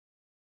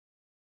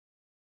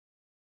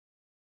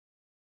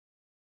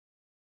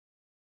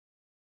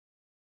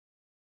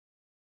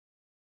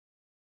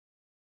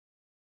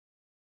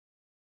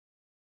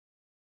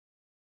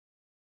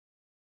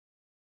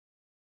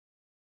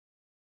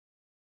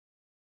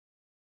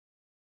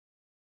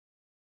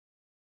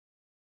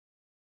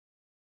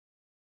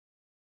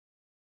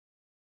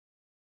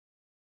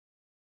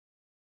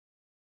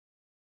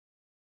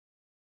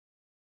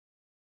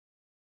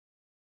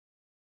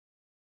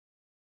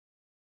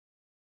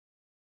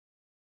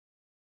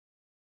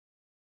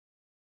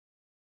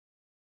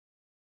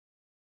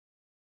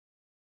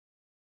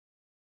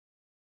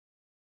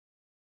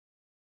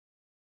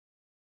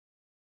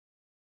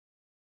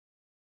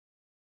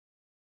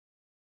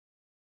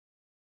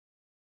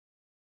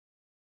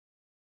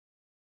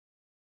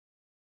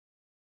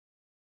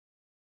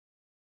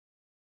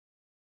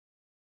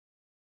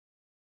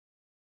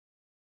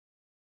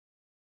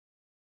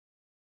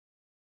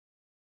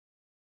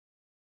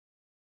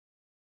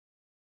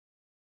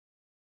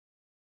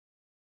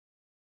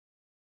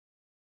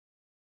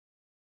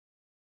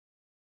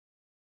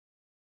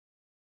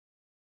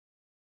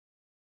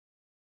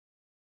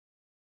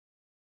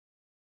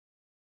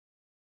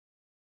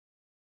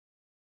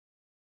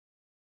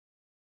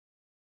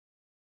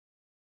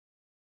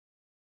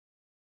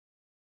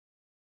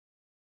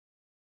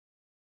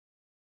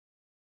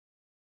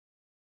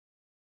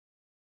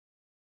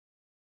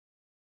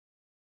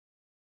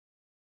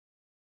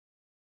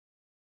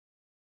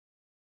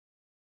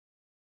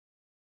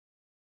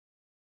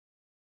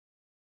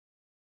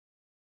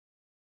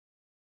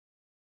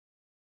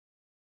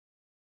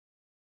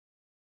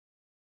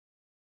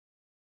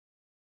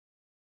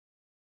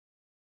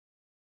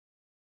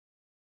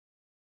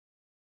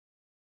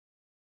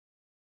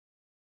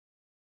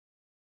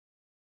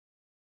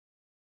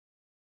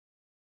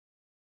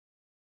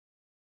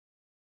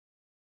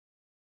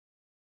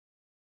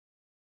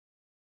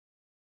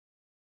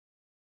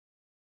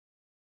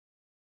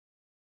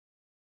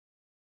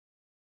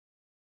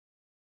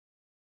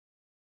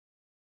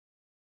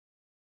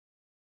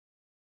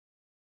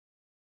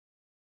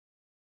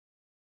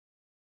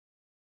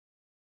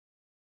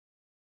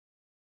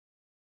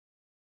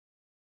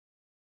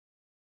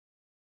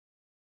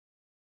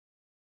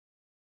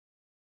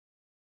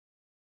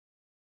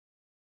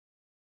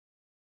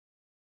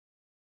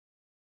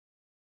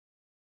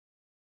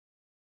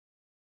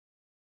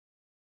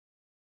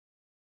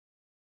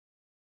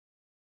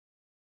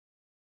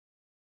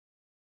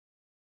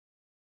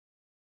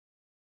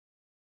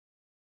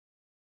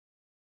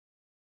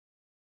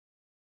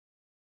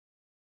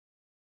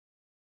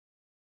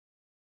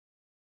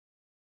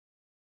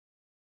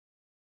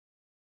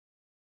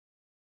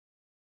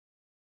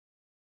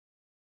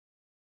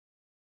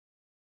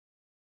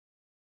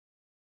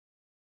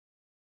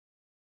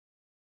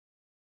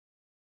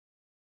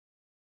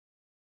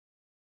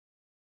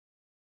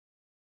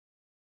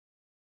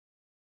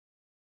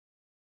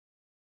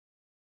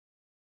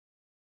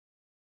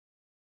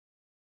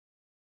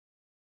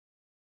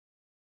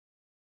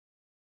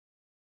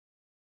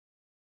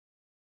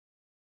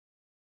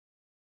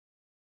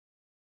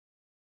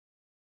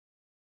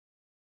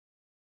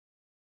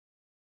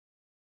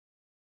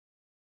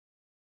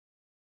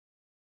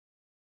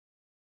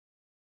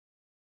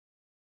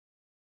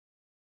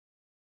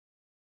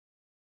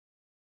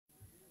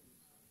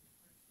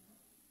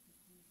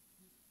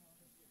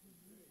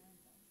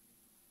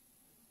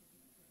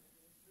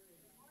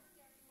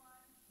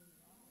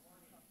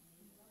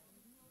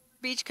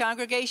Beach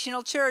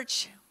Congregational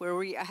Church, where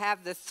we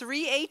have the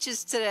 3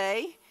 H's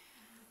today: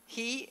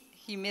 heat,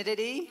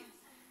 humidity,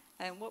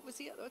 and what was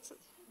the other?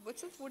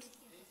 What's it?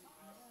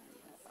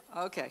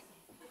 Okay.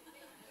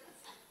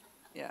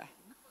 Yeah.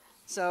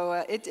 So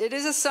it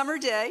is a summer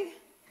day,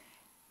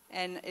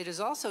 and it is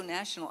also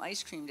National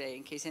Ice Cream Day,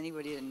 in case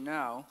anybody didn't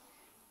know.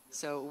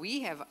 So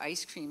we have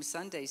ice cream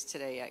sundaes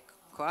today at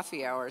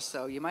coffee hour,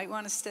 so you might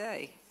want to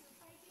stay.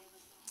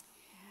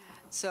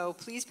 So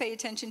please pay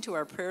attention to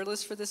our prayer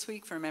list for this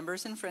week for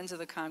members and friends of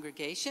the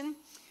congregation,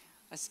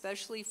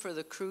 especially for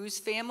the Cruz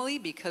family,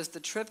 because the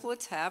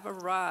triplets have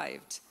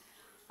arrived.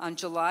 On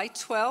July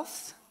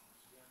 12th,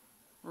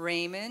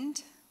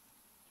 Raymond,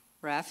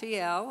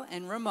 Raphael,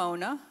 and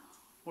Ramona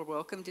were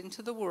welcomed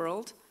into the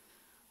world.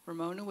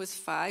 Ramona was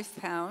 5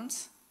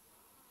 pounds,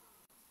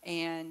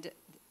 and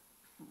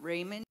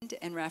Raymond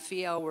and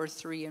Raphael were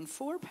 3 and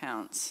 4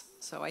 pounds.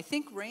 So I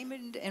think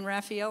Raymond and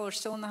Raphael are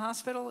still in the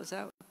hospital. Is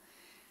that?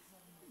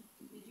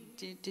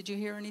 Did you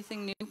hear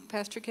anything new,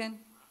 Pastor Ken?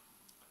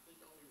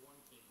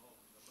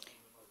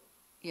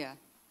 Yeah.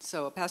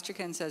 So Pastor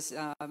Ken says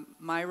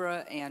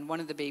Myra and one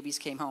of the babies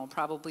came home,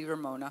 probably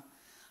Ramona,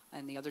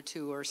 and the other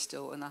 2 are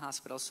still in the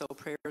hospital. So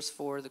prayers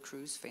for the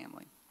Cruz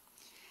family.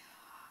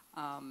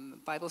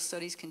 Bible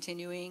studies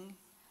continuing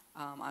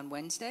on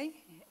Wednesday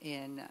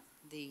in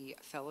the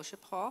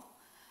fellowship hall.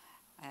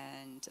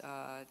 And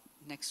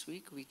next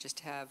week we just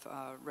have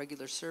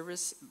regular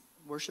service,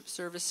 worship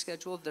service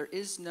scheduled. There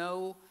is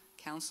no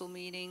council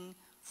meeting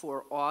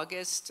for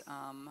August.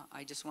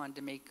 I just wanted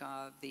to make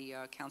the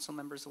council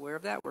members aware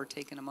of that. We're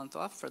taking a month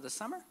off for the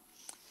summer.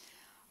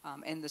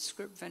 And the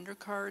script vendor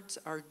cards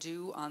are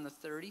due on the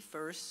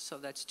 31st, so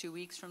that's 2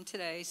 weeks from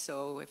today.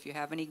 So if you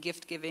have any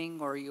gift giving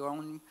or your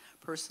own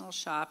personal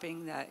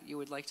shopping that you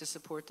would like to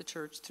support the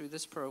church through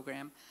this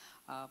program,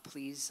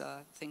 please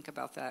think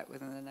about that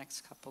within the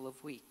next couple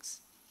of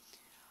weeks.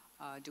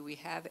 Do we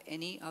have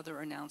any other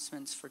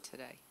announcements for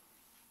today?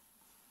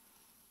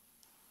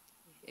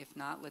 If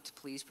not, let's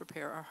please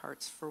prepare our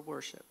hearts for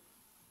worship.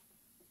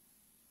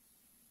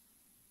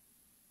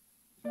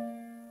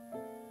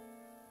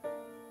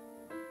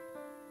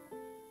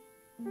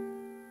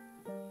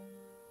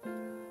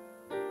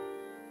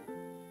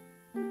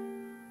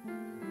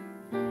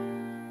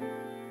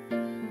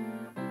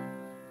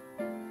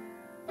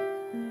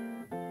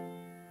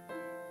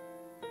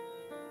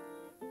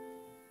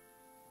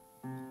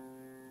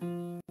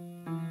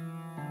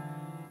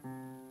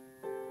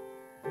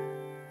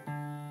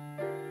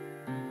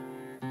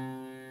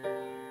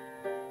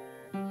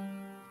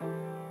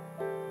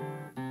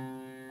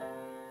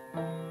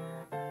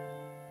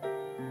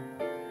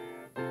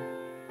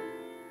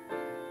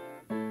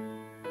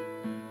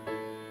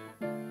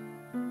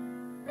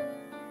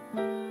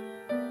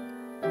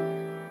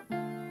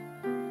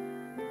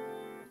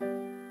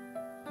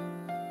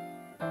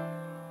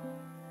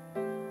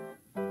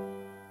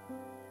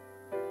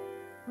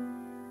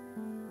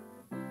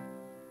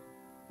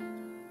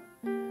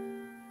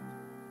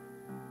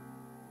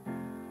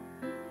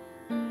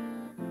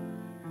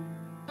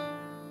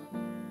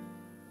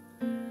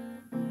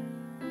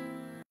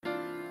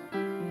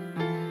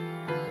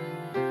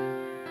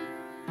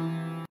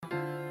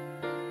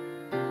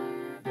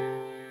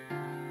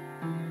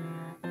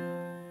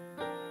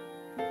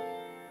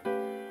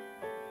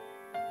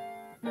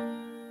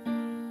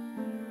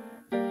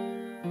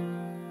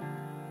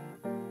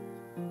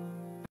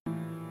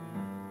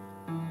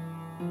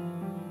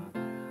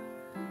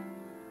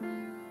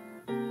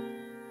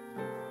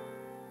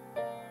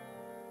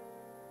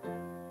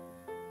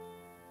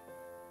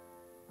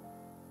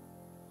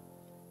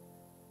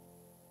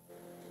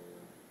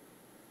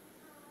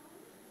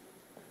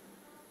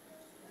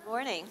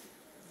 Morning.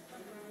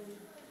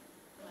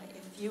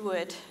 If you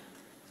would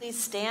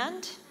please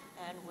stand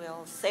and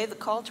we'll say the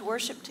call to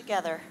worship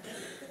together.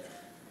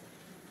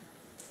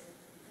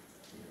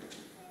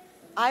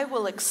 I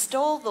will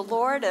extol the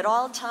Lord at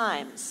all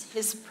times.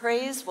 His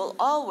praise will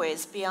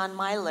always be on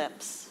my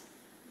lips.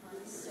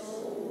 My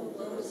soul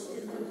will boast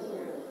in the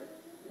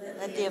Lord.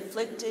 Let the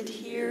afflicted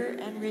hear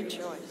and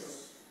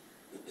rejoice.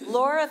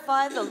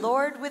 Glorify the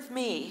Lord with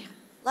me.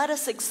 Let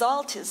us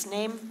exalt his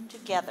name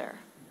together.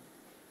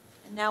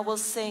 And now we'll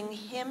sing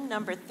hymn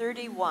number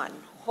 31,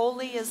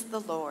 Holy is the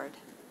Lord.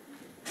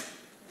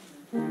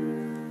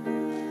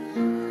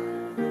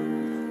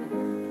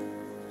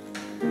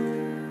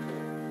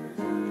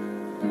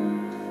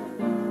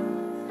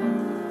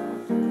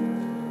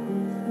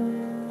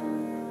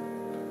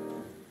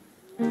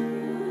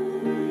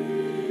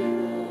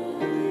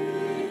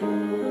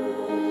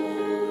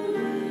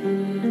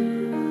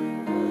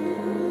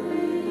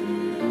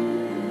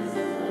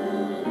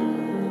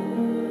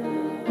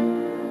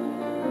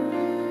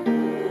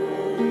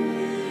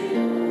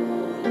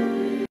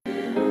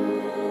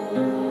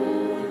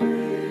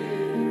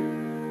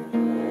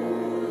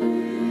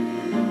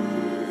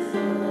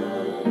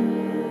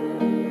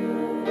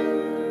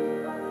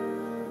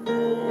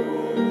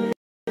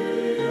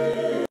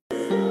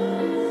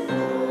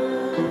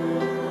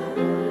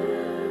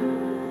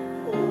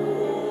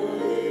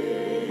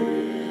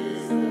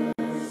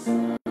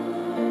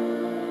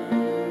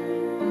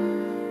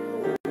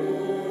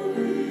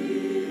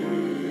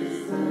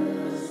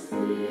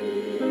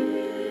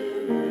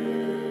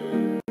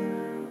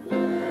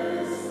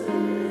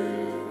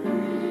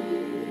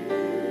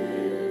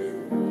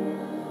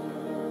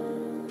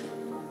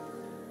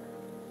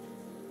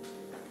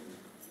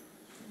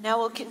 Now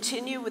we'll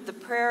continue with the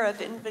prayer of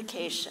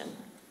invocation.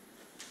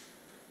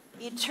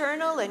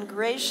 Eternal and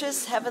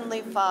gracious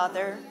Heavenly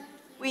Father,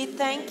 we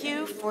thank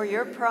you for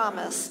your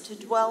promise to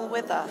dwell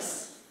with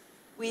us.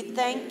 We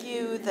thank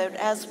you that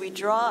as we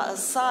draw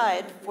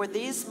aside for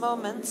these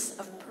moments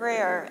of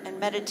prayer and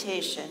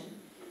meditation,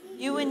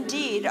 you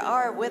indeed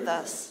are with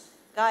us,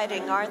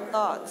 guiding our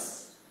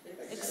thoughts.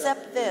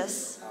 Accept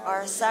this,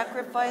 our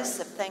sacrifice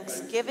of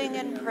thanksgiving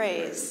and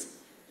praise,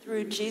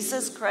 through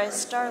Jesus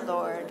Christ our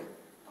Lord.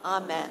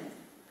 Amen.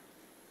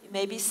 You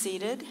may be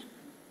seated,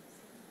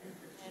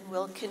 and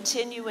we'll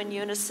continue in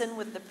unison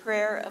with the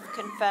prayer of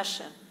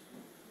confession.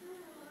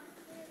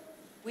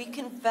 We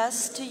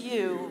confess to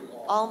you,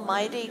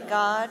 Almighty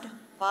God,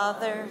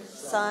 Father,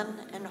 Son,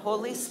 and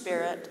Holy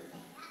Spirit,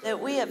 that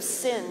we have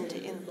sinned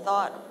in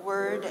thought,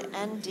 word,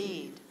 and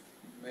deed.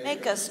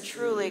 Make us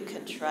truly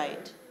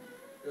contrite.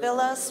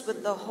 Fill us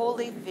with the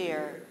holy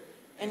fear,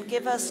 and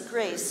give us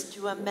grace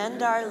to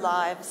amend our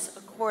lives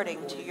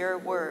according to your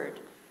word,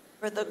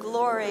 for the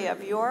glory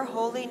of your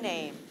holy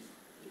name,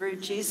 through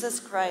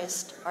Jesus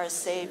Christ, our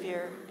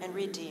Savior and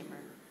Redeemer.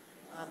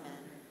 Amen.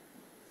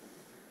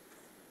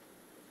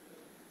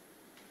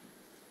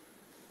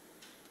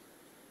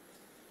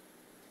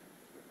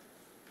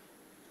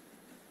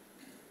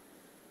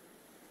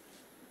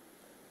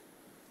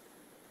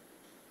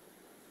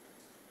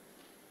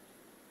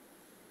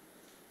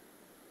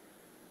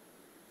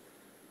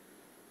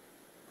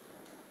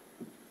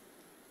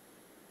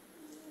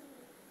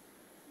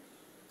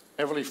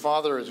 Heavenly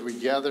Father, as we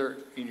gather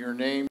in your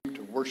name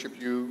to worship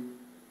you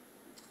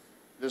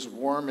this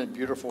warm and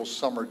beautiful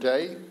summer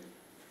day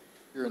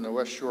here in the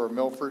West Shore of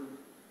Milford,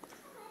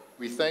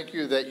 we thank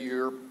you that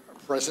you're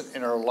present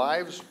in our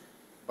lives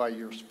by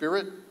your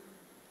Spirit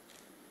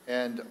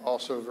and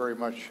also very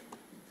much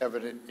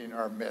evident in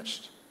our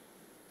midst.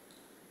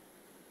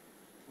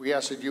 We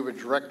ask that you would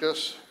direct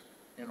us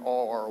in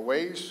all our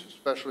ways,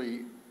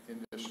 especially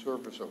in this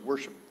service of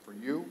worship for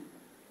you.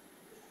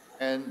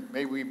 And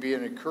may we be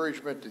an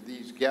encouragement to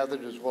these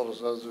gathered as well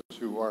as others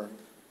who are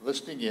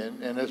listening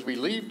in. And as we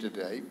leave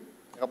today,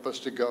 help us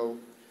to go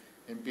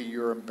and be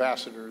your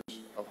ambassadors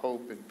of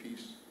hope and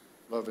peace,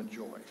 love and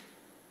joy.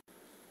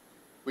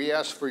 We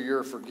ask for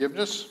your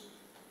forgiveness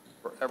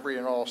for every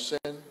and all sin.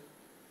 And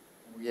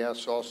we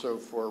ask also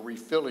for a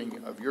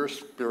refilling of your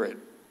Spirit,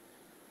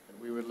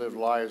 that we would live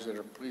lives that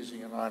are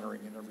pleasing and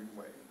honoring in every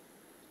way.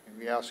 And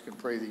we ask and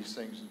pray these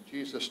things in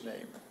Jesus'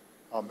 name.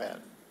 Amen.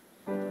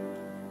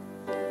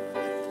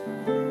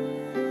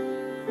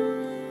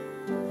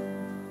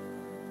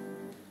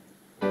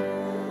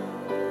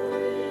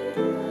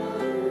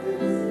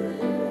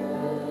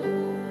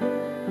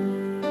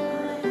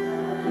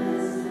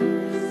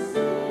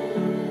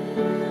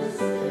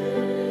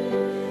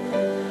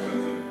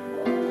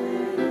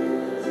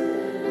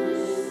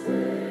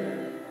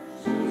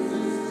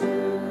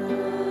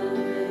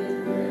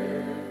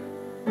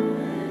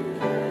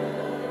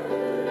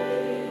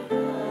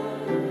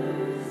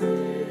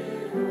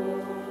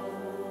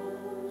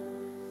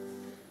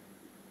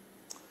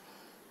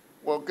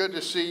 Well, good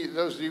to see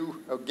those of you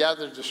who have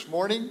gathered this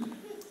morning.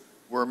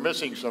 We're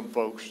missing some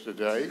folks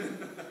today.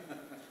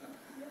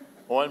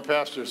 One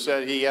pastor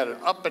said he had an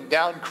up and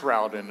down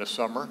crowd in the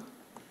summer.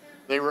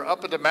 They were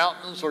up at the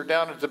mountains or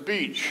down at the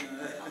beach.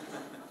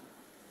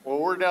 Well,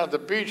 we're down at the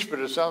beach, but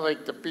it sounds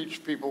like the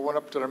beach people went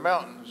up to the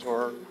mountains,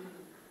 or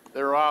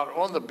they're out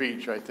on the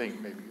beach, I think,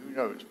 maybe. Who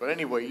knows? But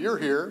anyway, you're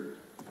here,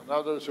 and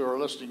others who are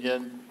listening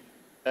in,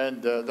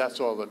 and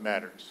that's all that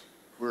matters.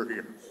 We're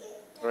here,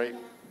 right?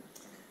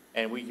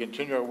 And we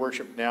continue our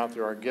worship now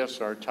through our gifts,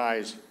 our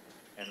tithes,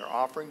 and our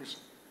offerings.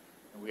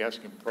 And we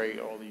ask and pray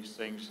all these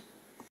things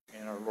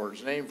in our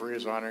Lord's name for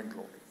his honor and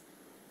glory.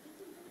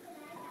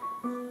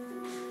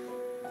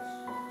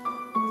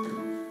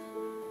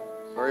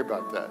 Sorry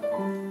about that.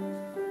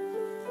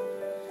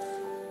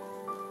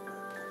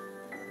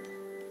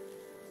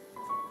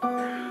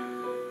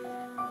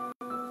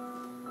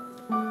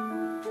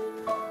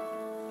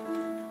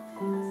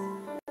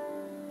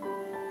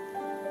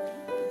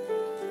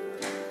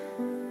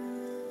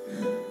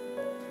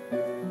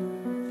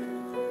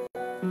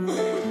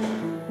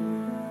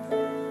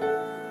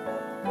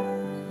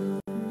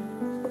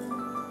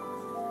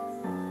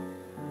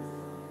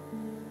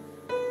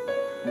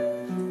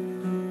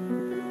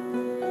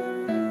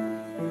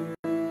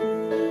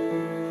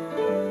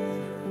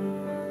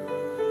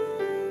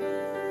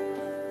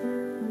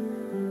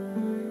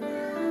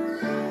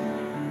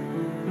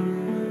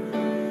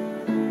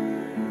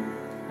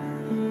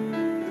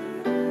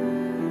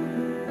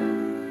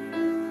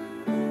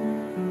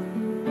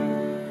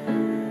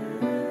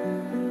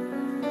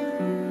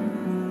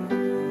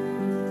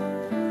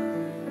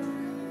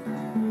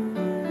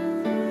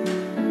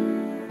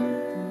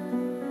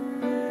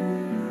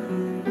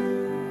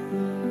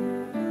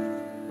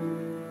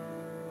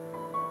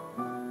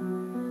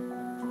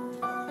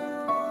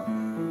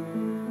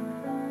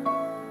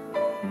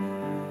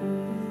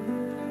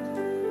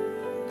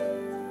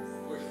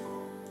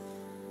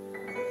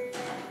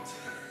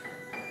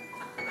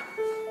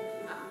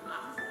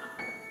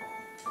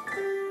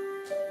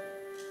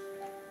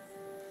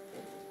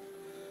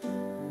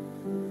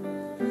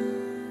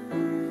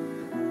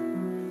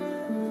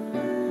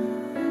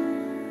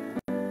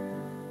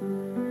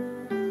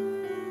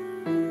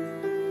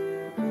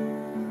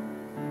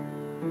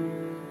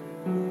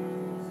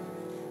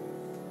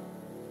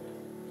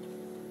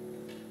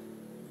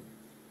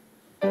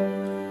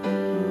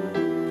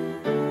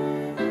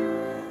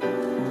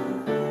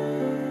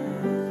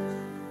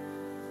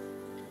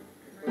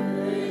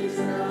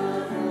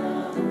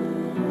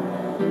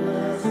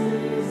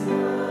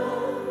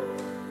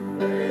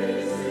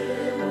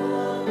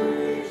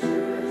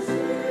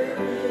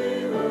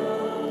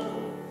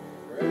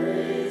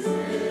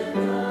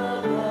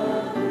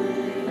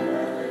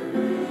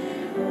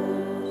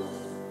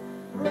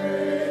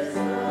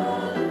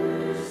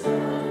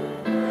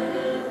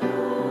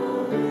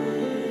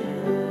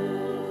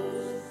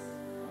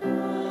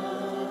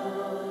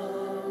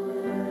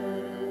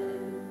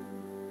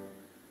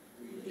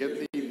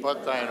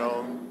 But thine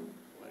own,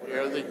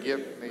 whate'er the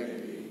gift may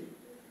be,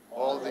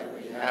 all that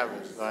we have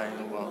is thine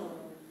alone.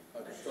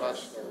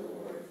 Trust the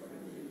Lord from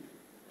thee.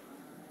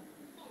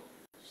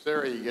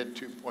 Sarah, you get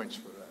 2 points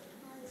for that.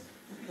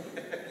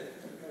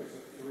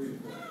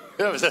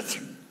 That was a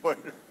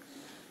 3-pointer.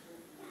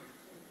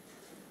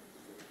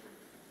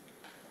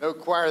 No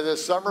choir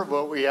this summer,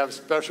 but we have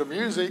special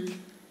music.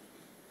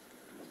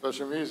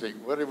 Special music.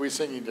 What are we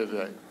singing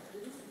today?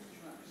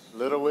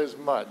 Little is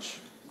much.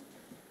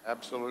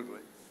 Absolutely.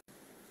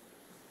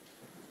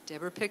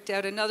 Deborah picked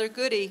out another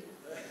goodie.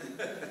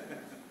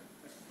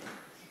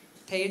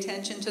 Pay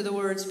attention to the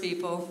words,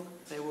 people.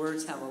 The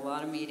words have a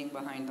lot of meaning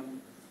behind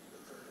them.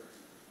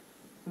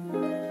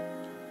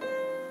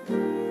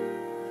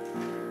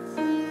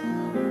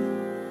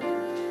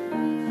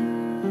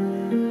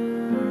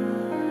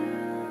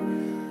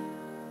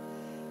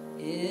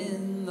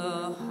 In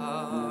the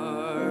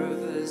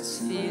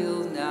harvest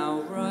field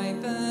now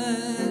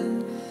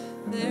ripened,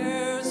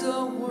 there's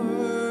a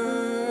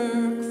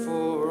work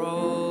for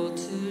all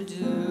to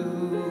do.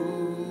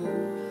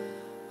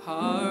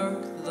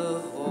 Hark, the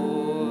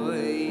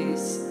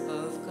voice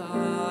of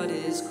God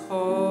is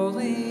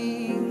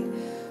calling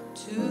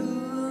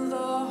to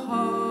the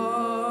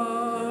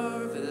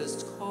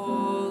harvest,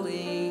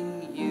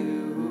 calling you.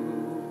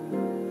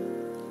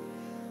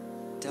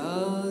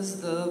 Does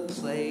the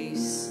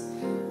place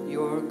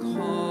you're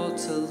called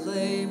to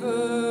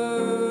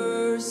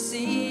labor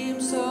seem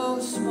so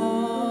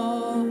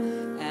small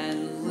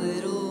and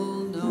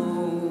little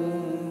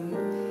known?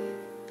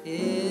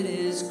 It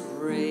is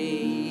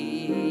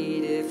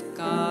great if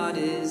God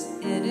is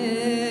in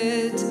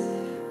it,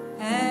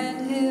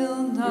 and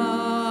he'll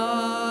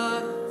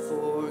not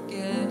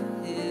forget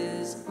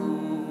his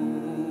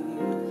own.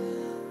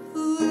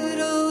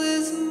 Little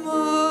is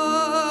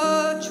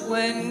much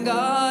when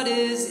God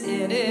is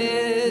in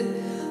it.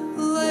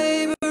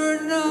 Labor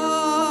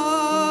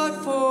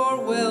not for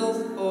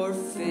wealth or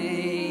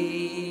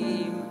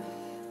fame.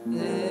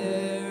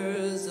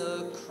 There's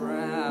a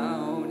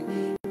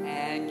crown,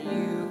 and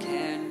you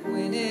can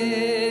win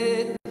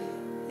it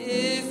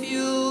if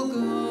you'll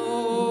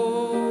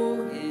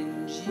go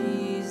in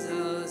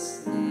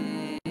Jesus'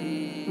 name.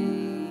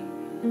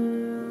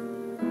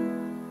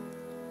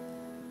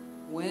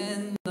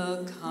 When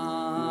the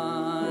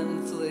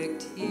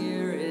conflict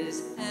here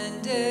is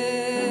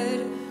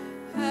ended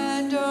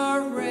and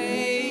our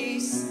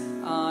race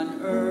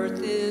on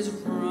earth is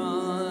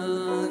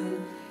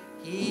run,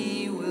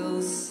 he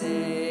will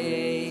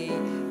say,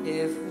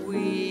 if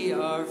we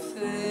are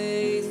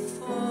faithful,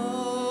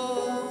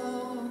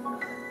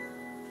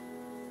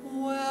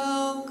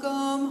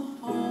 welcome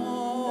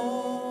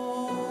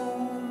home,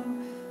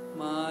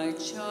 my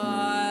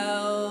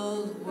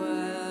child,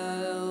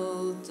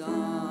 well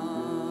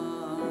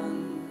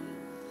done.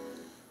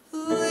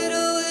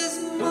 Little is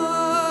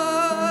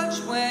much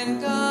when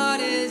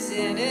God is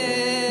in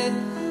it.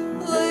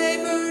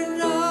 Labor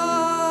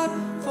not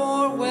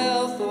for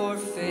wealth or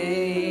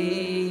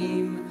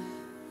fame.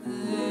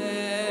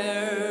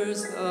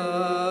 There's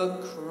a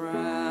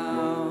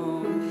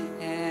crown,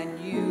 and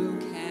you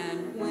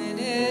can win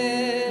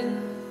it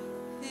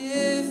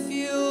if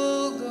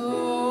you'll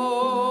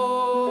go.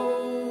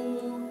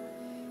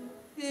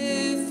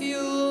 If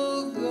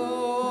you'll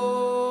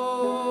go.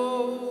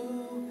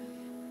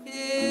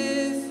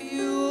 If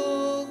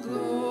you'll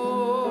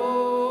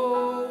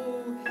go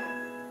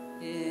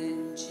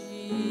in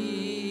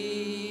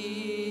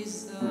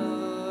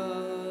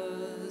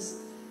Jesus'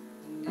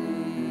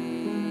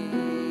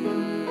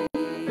 name.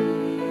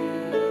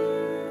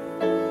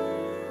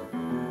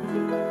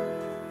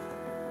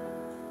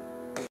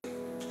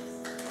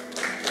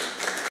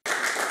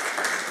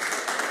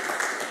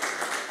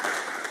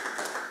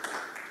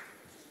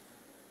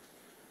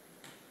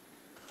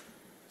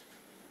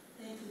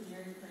 Thank you,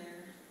 Mary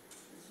Claire.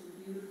 Those were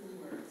beautiful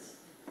words.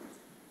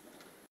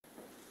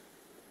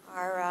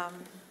 Our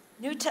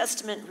New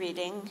Testament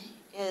reading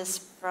is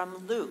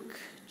from Luke,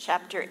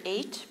 chapter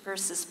 8,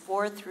 verses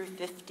 4 through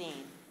 15.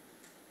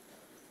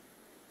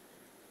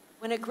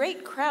 When a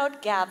great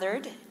crowd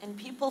gathered and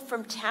people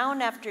from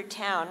town after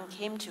town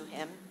came to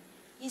him,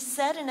 he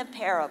said in a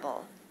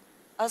parable,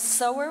 "A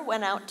sower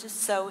went out to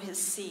sow his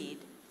seed,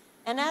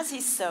 and as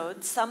he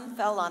sowed, some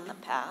fell on the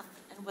path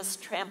and was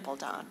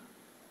trampled on,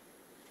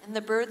 and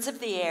the birds of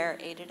the air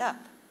ate it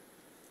up.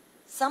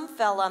 Some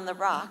fell on the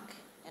rock,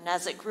 and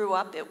as it grew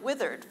up, it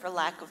withered for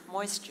lack of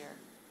moisture.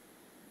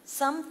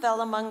 Some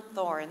fell among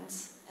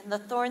thorns, and the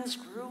thorns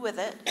grew with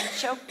it and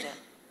choked it.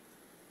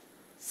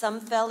 Some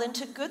fell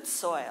into good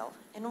soil,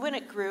 and when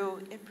it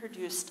grew, it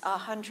produced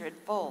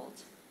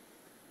 100-fold.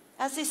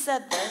 As he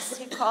said this,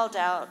 he called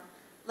out,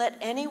 "Let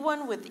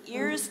anyone with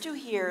ears to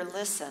hear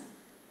listen."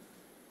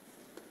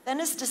 Then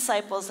his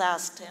disciples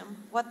asked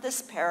him what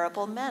this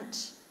parable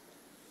meant.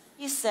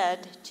 He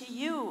said, "To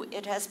you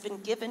it has been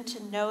given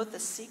to know the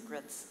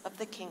secrets of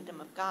the kingdom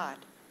of God.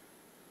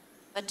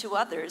 But to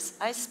others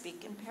I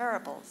speak in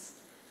parables,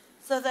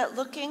 so that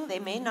looking they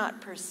may not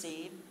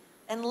perceive,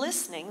 and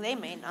listening they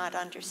may not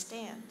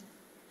understand.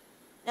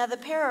 Now the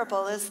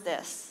parable is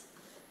this: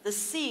 the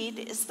seed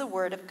is the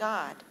word of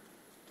God.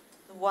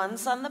 The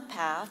ones on the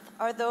path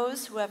are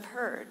those who have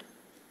heard.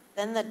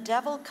 Then the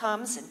devil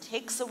comes and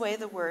takes away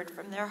the word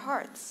from their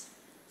hearts,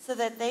 so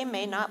that they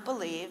may not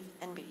believe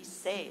and be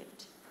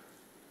saved.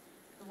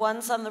 The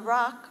ones on the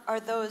rock are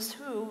those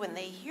who, when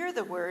they hear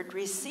the word,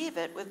 receive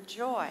it with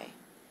joy.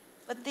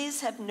 But these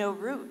have no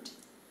root.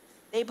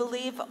 They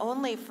believe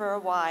only for a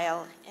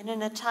while, and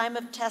in a time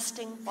of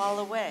testing fall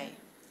away.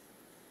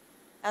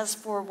 As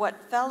for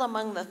what fell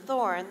among the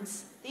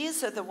thorns,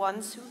 these are the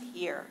ones who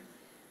hear.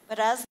 But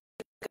as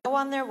they go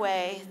on their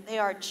way, they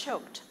are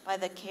choked by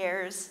the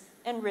cares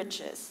and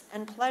riches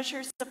and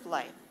pleasures of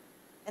life,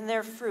 and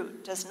their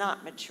fruit does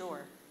not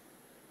mature.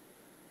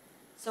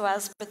 So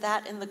as for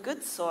that in the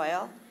good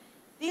soil,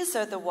 these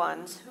are the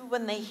ones who,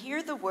 when they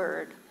hear the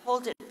word,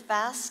 hold it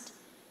fast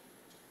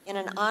in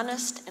an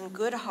honest and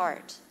good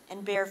heart,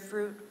 and bear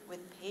fruit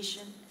with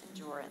patient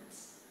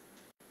endurance."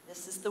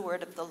 This is the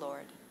word of the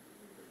Lord.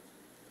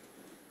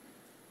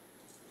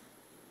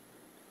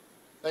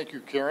 Thank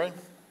you, Karen.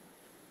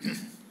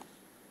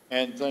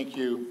 And thank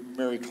you,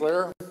 Mary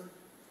Claire.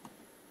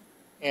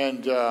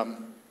 And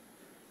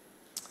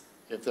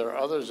if there are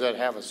others that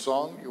have a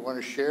song you want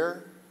to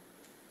share,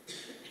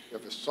 you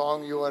have a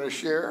song you want to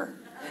share,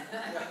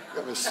 you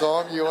have a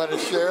song you want to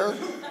share,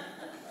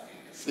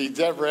 see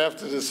Deborah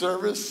after the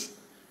service,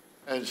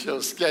 and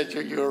she'll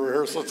schedule you a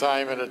rehearsal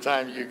time and a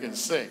time you can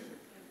sing.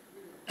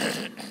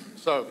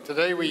 So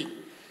today we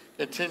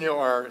continue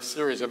our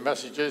series of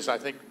messages, I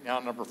think now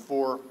number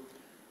 4,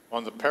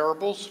 on the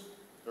parables.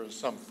 There's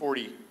some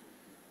 40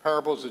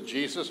 parables of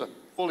Jesus,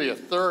 fully a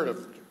third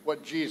of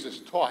what Jesus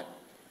taught,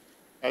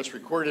 as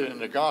recorded in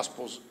the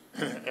Gospels,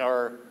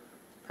 are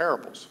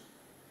parables.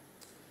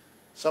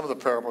 Some of the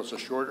parables are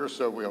shorter,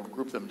 so we'll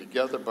group them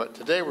together, but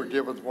today we're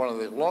dealing with one of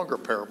the longer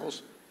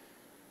parables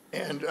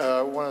and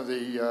one of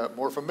the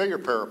more familiar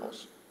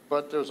parables.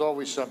 But there's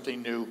always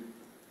something new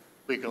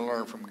we can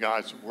learn from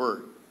God's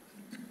Word.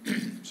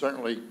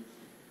 Certainly,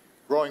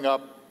 growing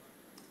up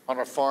on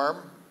a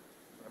farm,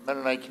 a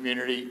Mennonite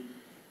community,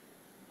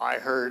 I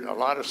heard a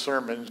lot of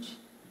sermons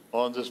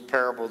on this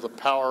parable, the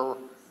power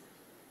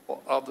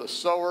of the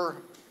sower,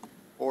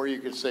 or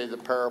you could say the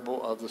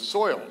parable of the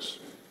soils,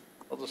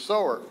 of the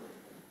sower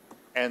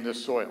and the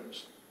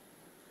soils.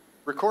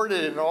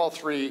 Recorded in all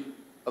 3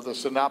 of the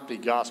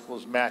Synoptic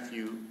Gospels,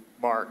 Matthew,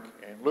 Mark,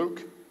 and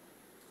Luke.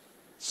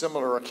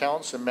 Similar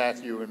accounts in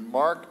Matthew and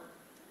Mark.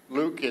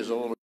 Luke is a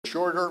little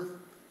shorter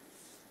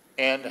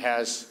and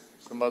has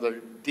some other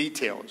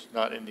details,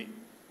 not in the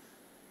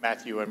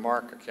Matthew and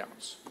Mark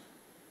accounts.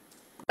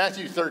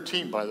 Matthew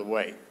 13, by the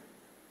way,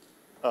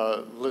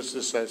 lists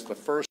this as the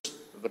first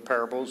of the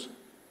parables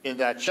in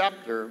that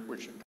chapter,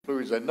 which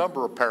includes a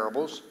number of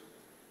parables.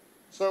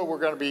 So we're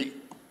going to be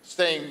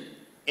staying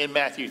in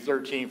Matthew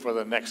 13 for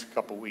the next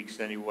couple weeks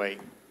anyway,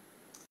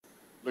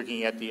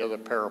 looking at the other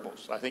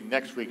parables. I think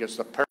next week it's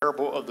the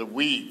parable of the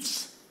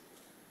weeds.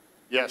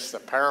 Yes, the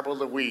parable of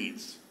the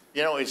weeds.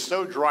 You know, it's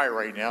so dry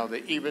right now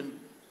that even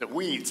the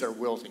weeds are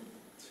wilting.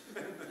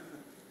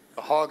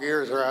 The hog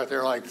ears are out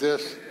there like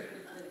this,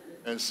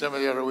 and some of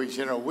the other weeds,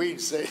 you know,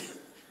 weeds,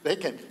 they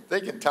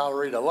can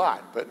tolerate a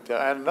lot. But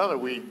I had another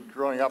weed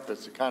growing up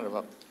that's a kind of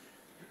a,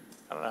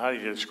 I don't know how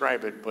you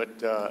describe it,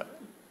 but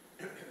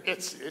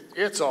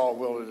it's all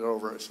wilted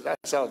over us.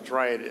 That's how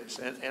dry it is.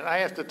 And I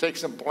have to take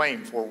some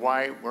blame for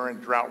why we're in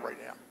drought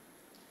right now.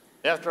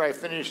 After I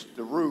finished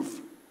the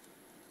roof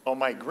on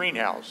my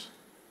greenhouse,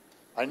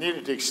 I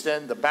needed to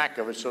extend the back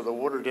of it so the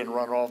water didn't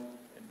run off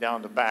and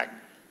down the back.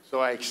 So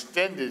I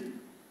extended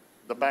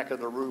the back of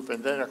the roof,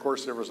 and then, of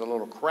course, there was a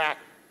little crack.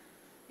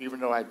 Even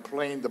though I'd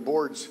planed the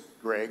boards,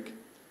 Greg,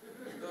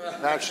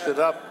 matched it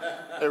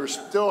up, there was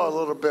still a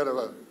little bit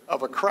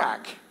of a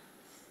crack,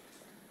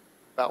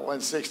 about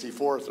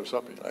 1/64 or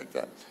something like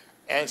that.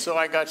 And so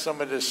I got some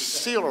of this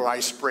sealer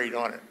I sprayed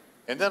on it.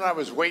 And then I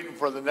was waiting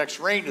for the next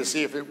rain to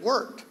see if it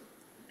worked.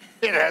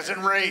 It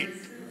hasn't rained.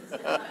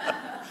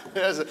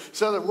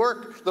 So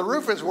the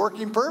roof is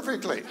working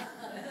perfectly.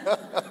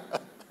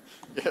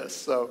 Yes,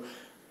 so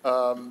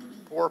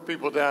poor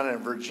people down in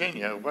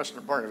Virginia,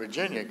 western part of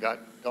Virginia, got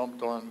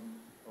dumped on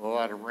a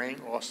lot of rain,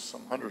 lost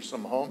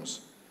some homes,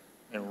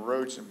 and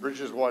roads and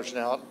bridges washed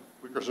out.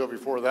 A week or so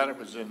before that, it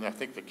was in, I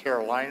think, the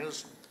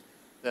Carolinas.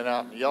 Then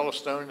out in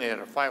Yellowstone, they had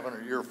a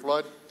 500-year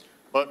flood.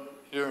 But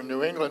here in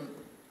New England,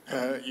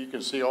 you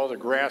can see all the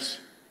grass,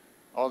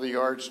 all the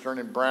yards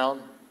turning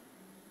brown,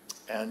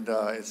 and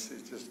it's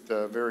just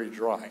very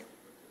dry.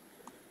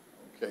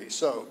 Okay,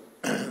 so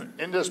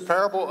in this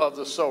parable of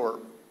the sower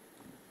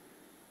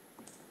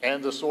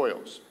and the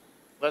soils,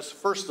 let's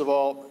first of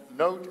all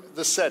note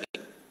the setting,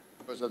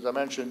 because as I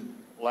mentioned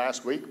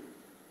last week,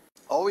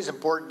 always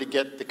important to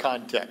get the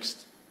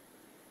context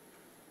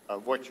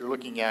of what you're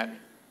looking at,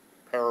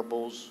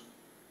 parables,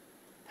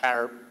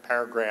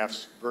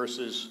 paragraphs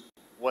versus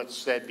what's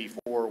said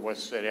before,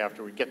 what's said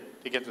after. We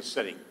get the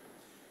setting.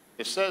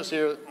 It says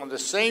here, on the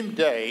same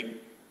day,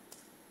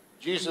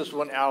 Jesus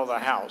went out of the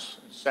house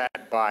and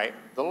sat by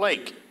the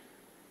lake.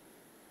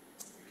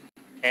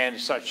 And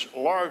such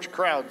large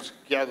crowds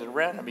gathered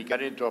around him, he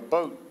got into a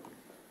boat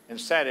and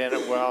sat in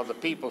it while the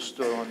people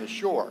stood on the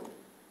shore.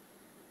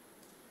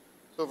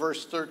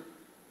 So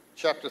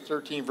chapter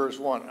 13, verse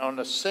 1, on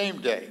the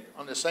same day.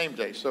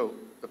 So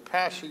the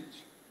passage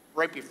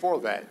right before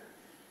that,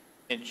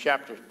 in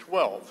chapter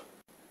 12,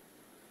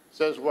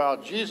 says,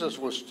 while Jesus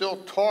was still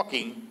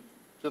talking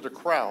to the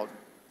crowd,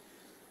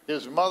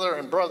 his mother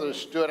and brothers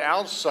stood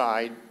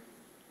outside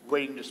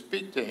waiting to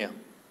speak to him.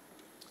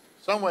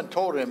 Someone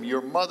told him,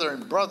 your mother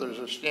and brothers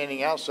are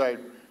standing outside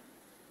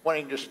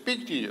wanting to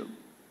speak to you.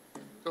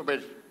 So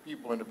there's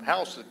people in the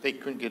house that they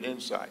couldn't get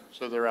inside,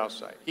 so they're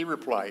outside. He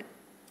replied,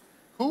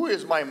 who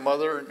is my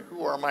mother and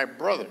who are my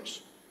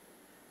brothers?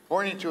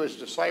 Pointing to his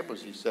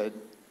disciples, he said,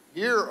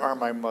 here are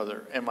my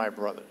mother and my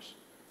brothers.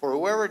 For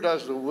whoever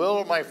does the will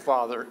of my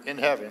Father in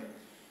heaven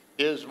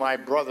is my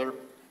brother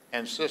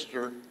and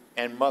sister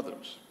and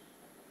mothers.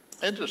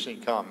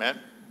 Interesting comment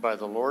by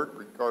the Lord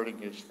regarding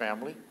his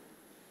family.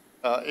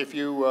 If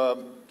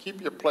you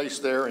keep your place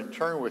there and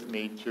turn with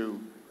me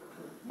to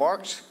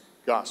Mark's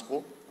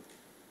Gospel,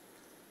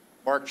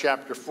 Mark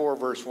chapter 4,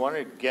 verse 1,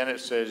 again it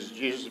says,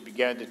 Jesus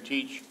began to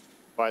teach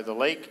by the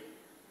lake.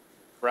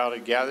 The crowd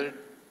had gathered.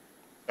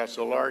 Got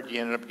so large, he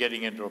ended up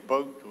getting into a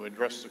boat to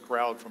address the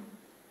crowd from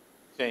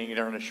standing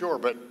there on the shore.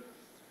 But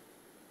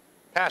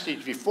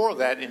passage before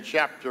that in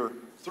chapter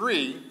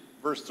 3,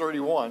 verse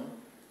 31,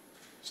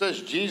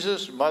 says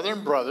Jesus' mother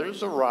and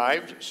brothers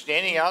arrived,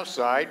 standing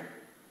outside.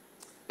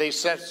 They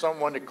sent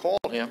someone to call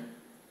him.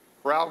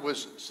 The crowd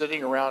was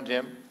sitting around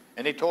him,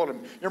 and they told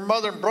him, your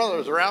mother and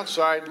brothers are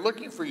outside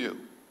looking for you.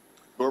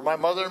 Who are my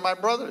mother and my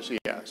brothers, he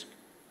asked.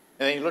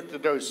 And then he looked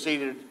at those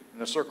seated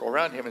in a circle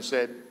around him and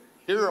said,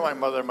 here are my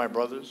mother and my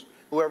brothers.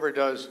 Whoever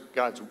does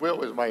God's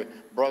will is my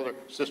brother,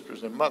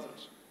 sisters, and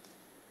mothers.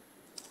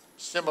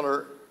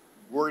 Similar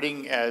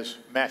wording as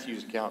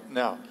Matthew's account.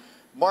 Now,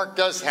 Mark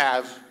does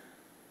have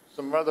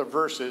some other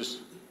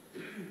verses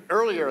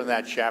earlier in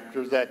that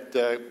chapter that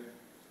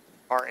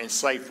are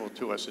insightful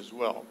to us as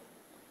well.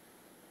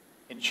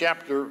 In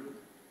chapter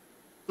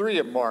 3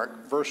 of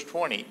Mark, verse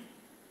 20,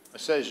 it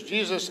says,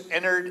 Jesus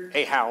entered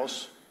a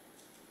house,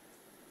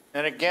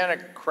 and again a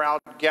crowd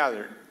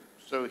gathered.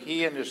 So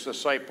he and his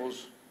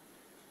disciples,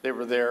 they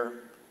were there.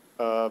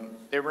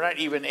 They were not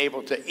even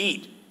able to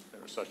eat.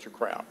 There was such a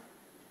crowd.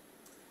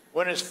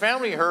 When his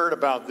family heard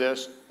about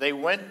this, they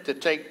went to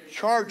take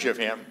charge of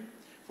him,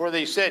 for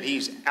they said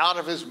he's out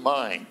of his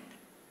mind.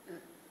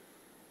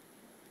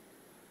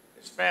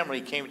 His family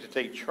came to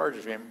take charge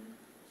of him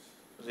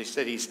because they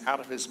said he's out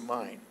of his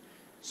mind.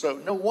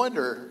 So no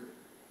wonder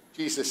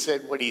Jesus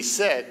said what he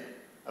said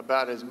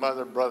about his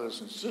mother,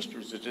 brothers, and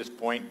sisters at this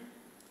point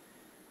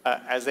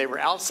as they were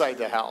outside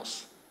the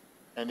house.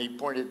 And he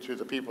pointed to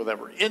the people that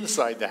were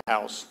inside the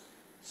house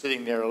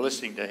sitting there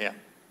listening to him.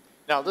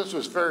 Now, this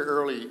was very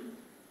early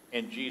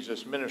in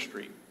Jesus'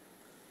 ministry.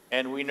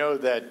 And we know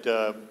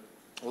that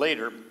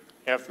later,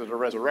 after the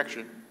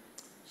resurrection,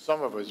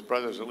 some of his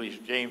brothers, at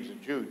least James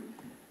and Jude,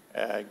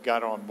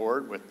 got on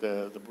board with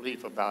the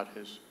belief about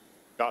his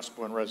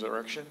gospel and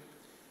resurrection.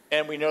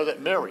 And we know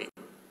that Mary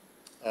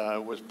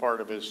was part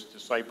of his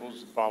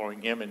disciples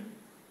following him and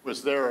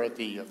was there at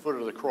the foot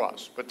of the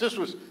cross. But this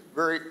was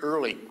very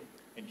early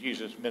in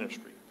Jesus'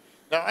 ministry.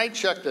 Now, I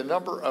checked a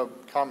number of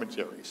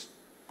commentaries,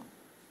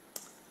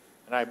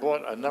 and I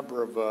bought a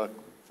number of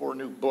 4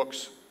 new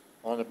books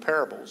on the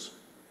parables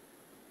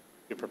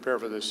to prepare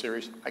for this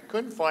series. I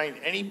couldn't find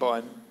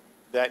anyone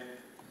that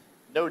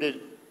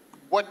noted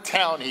what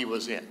town he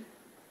was in.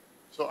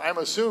 So I'm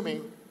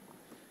assuming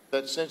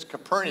that since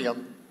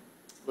Capernaum,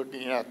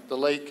 looking at the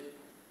lake,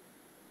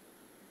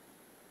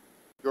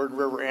 Jordan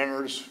River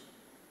enters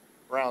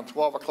around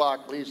 12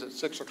 o'clock, leaves at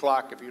 6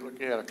 o'clock if you're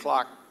looking at a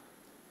clock.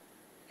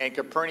 And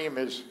Capernaum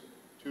is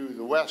to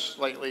the west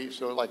slightly,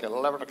 so like at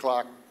 11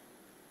 o'clock,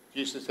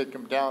 Jesus had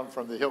come down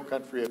from the hill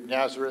country of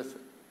Nazareth,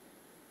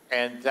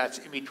 and that's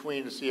in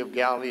between the Sea of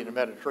Galilee and the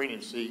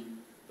Mediterranean Sea,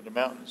 the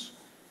mountains.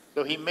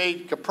 So he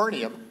made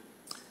Capernaum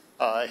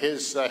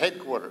his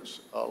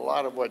headquarters. A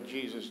lot of what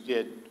Jesus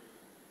did,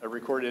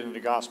 recorded in the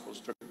Gospels,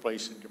 took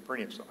place in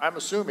Capernaum. So I'm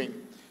assuming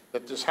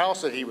that this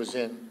house that he was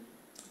in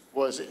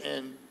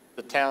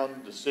the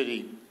town, the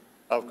city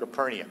of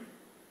Capernaum.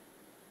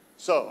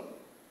 So,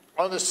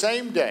 on the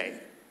same day,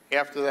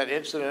 after that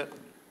incident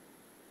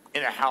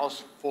in a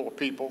house full of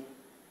people,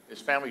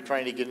 his family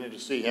trying to get in to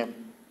see him,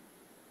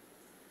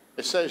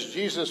 it says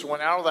Jesus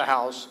went out of the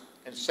house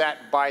and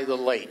sat by the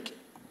lake.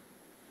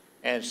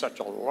 And such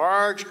a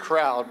large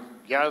crowd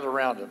gathered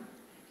around him.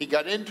 He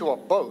got into a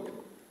boat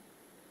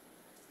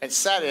and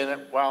sat in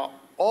it while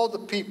all the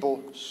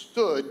people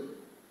stood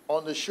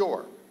on the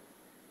shore.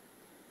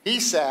 He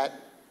sat,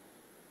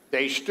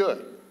 they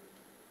stood.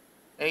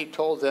 And he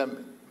told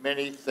them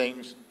many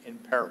things in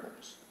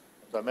parables.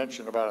 As I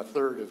mentioned, about a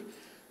third of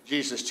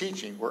Jesus'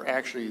 teaching were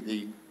actually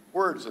the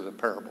words of the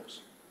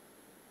parables.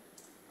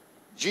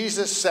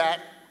 Jesus sat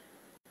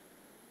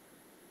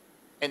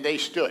and they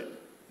stood.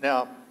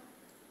 Now,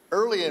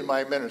 early in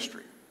my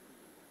ministry,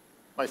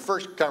 my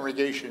first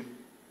congregation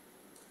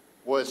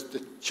was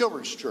the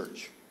Children's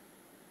Church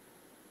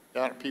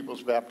down at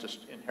People's Baptist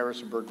in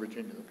Harrisonburg,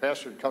 Virginia. The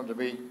pastor had come to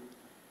me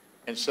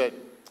and said,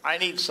 I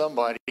need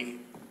somebody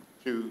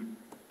to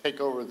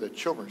take over the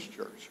Children's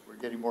Church. We're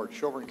getting more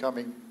children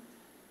coming,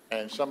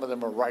 and some of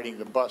them are riding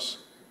the bus,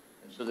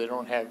 and so they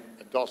don't have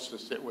adults to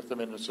sit with them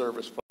in the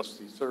service, plus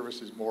the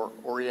service is more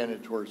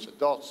oriented towards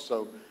adults,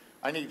 so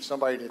I need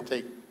somebody to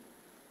take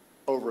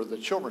over the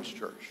Children's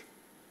Church.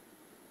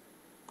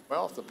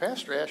 Well, if the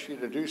pastor asks you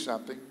to do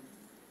something,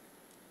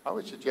 I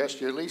would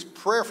suggest you at least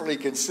prayerfully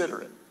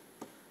consider it.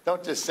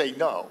 Don't just say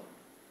no,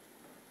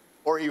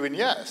 or even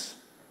yes.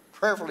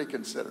 Prayerfully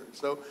consider it.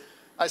 So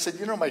I said,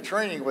 you know, my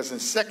training was in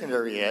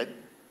secondary ed,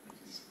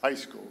 high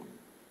school,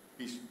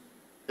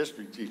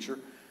 history teacher,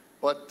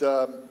 but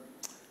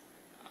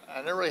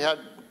I never really had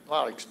a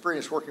lot of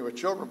experience working with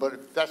children, but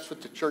if that's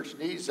what the church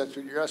needs, that's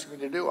what you're asking me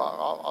to do,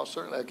 I'll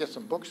certainly get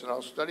some books and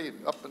I'll study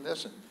up in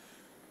this.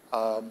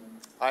 And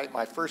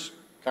my first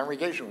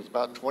congregation was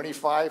about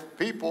 25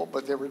 people,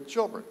 but they were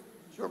children's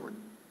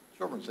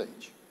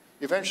age.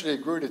 Eventually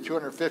it grew to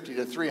 250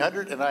 to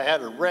 300, and I had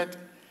to rent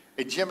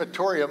a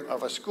gymatorium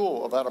of a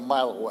school about a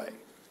mile away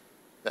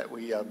that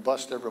we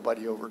bussed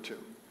everybody over to.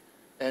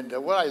 And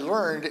what I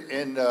learned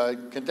in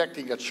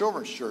conducting a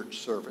children's church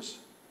service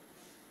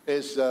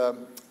is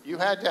you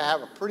had to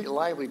have a pretty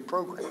lively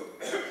program.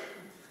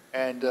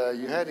 And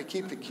you had to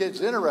keep the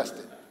kids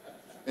interested.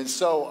 And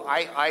so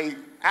I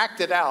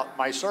acted out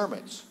my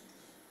sermons.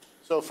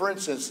 So for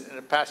instance, in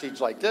a passage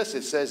like this,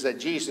 it says that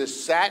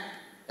Jesus sat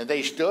and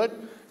they stood.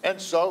 And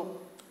so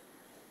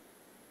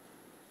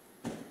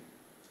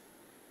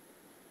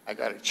I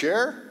got a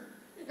chair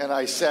and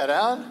I sat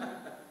down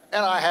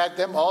and I had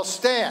them all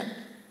stand.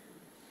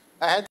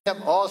 I had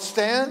them all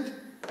stand.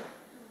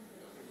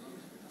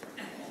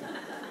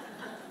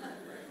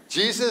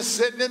 Jesus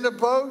sitting in the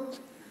boat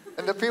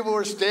and the people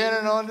were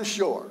standing on the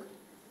shore.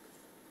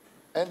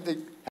 And they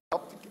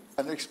helped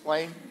and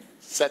explain,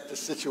 set the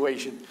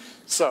situation.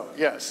 So,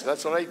 yes,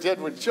 that's what I did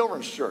with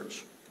Children's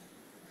Church.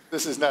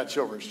 This is not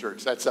Children's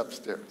Church. That's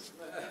upstairs.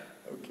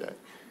 Okay.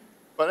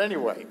 But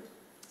anyway,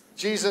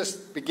 Jesus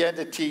began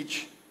to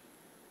teach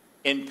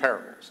in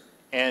parables.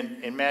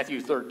 And in Matthew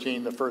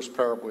 13, the first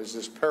parable is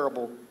this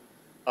parable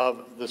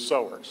of the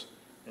sowers.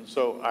 And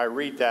so I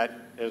read that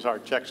as our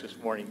text this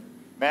morning.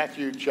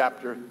 Matthew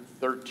chapter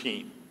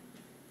 13.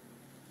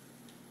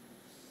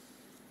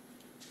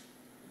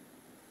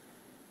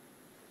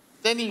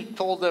 Then he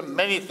told them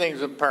many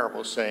things in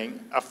parables, saying,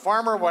 a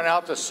farmer went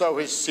out to sow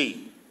his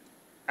seed.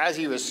 As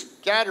he was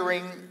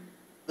scattering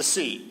the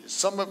seed,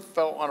 some of it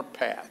fell on a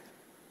path,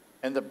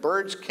 and the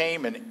birds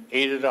came and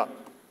ate it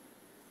up.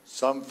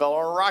 Some fell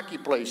on rocky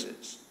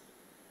places,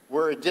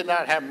 where it did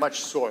not have much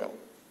soil.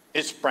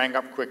 It sprang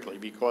up quickly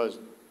because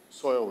the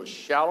soil was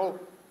shallow.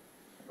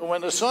 But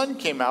when the sun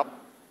came up,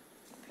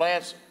 the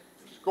plants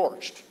were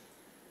scorched,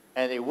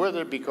 and they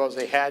withered because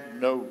they had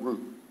no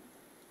root.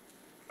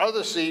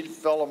 Other seed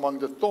fell among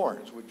the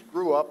thorns, which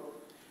grew up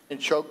and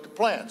choked the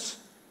plants.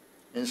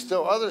 And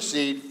still other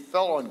seed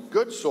fell on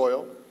good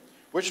soil,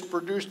 which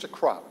produced a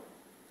crop,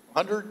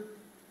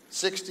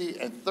 160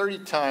 and 30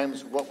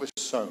 times what was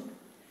sown.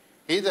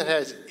 He that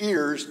has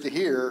ears to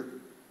hear,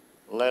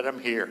 let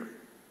him hear.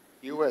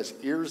 He who has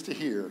ears to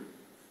hear,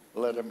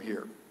 let him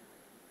hear.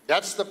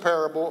 That's the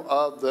parable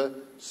of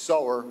the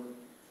sower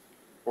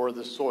or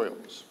the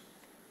soils.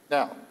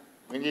 Now,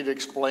 we need to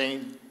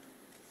explain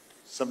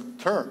some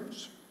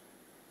terms.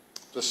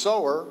 The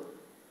sower,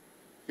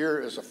 here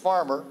is a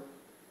farmer,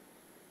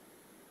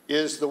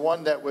 is the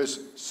one that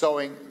was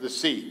sowing the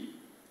seed.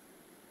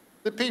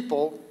 The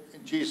people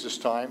in Jesus'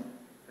 time,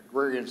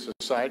 agrarian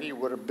society,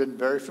 would have been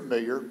very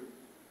familiar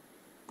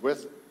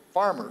with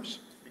farmers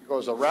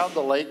because around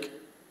the lake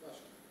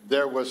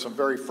there was some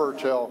very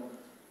fertile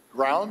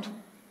ground,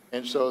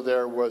 and so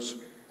there was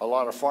a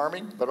lot of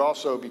farming, but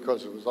also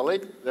because it was a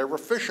lake, there were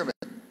fishermen.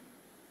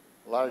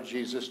 A lot of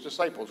Jesus'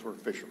 disciples were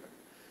fishermen.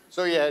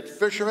 So you had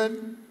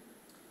fishermen,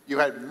 you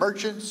had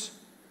merchants,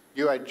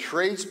 you had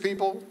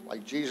tradespeople,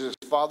 like Jesus'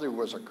 father who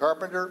was a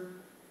carpenter,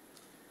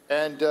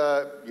 and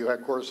you,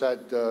 of course, had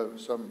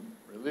some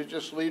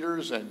religious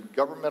leaders and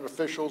government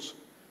officials.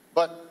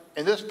 But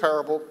in this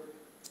parable,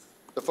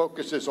 the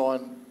focus is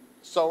on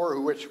sower,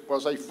 which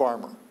was a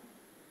farmer.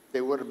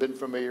 They would have been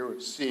familiar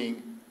with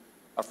seeing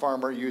a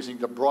farmer using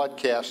the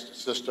broadcast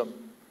system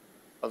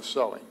of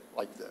sowing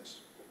like this.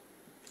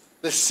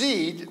 The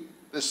seed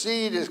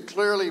is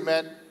clearly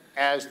meant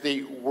as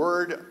the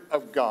Word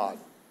of God,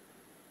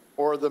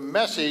 or the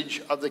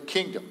message of the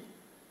kingdom,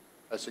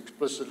 as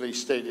explicitly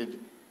stated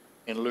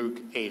in Luke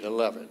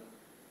 8:11.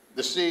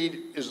 The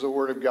seed is the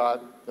Word of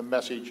God, the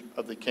message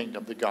of the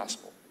kingdom, the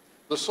gospel.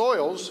 The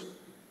soils,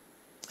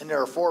 and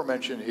they're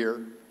aforementioned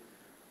here,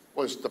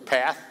 was the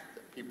path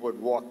that people had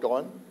walked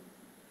on,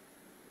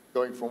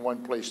 going from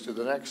one place to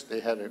the next. They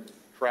had to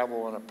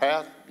travel on a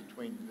path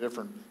between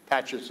different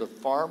patches of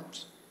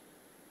farms,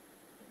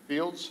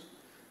 fields.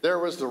 There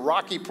was the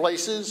rocky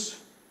places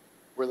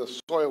where the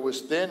soil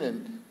was thin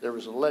and there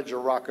was a ledge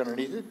of rock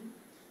underneath it.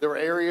 There were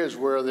areas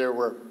where there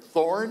were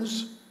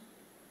thorns.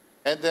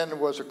 And then there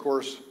was, of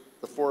course,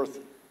 the fourth,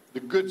 the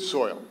good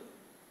soil.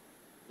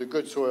 The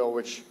good soil,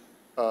 which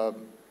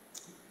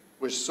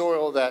was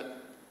soil that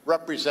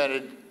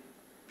represented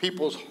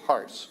people's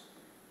hearts.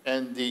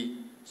 And the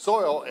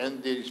soil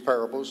in these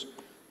parables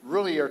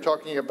really are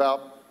talking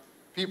about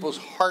people's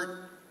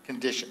heart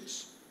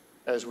conditions,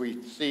 as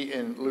we see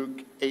in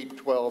Luke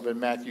 8:12 and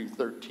Matthew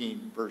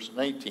 13, verse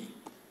 19.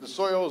 The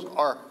soils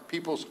are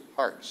people's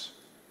hearts,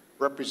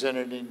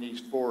 represented in these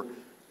four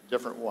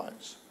different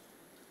ones.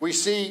 We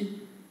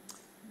see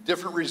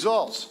different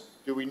results,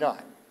 do we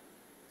not?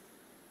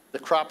 The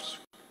crops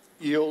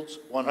yields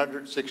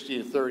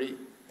 160 and 30,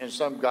 and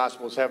some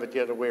gospels have it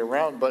the other way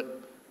around,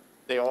 but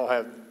they all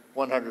have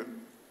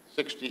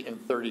 160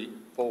 and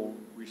 30-fold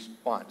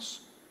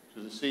response to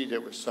the seed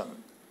that was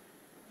sown.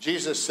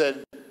 Jesus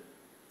said,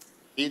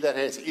 "He that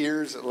has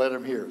ears, let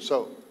him hear."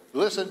 So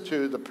listen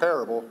to the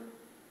parable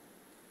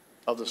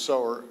of the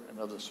sower and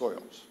of the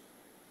soils.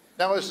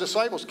 Now his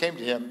disciples came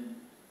to him,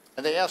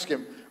 and they asked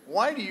him,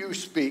 "Why do you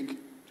speak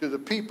to the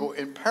people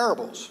in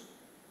parables?"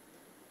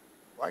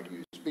 Why do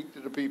you speak to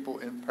the people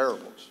in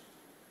parables?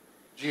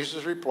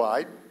 Jesus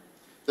replied,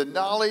 "The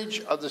knowledge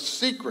of the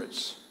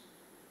secrets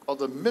of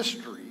the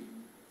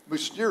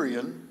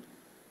mysterion,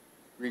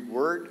 Greek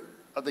word,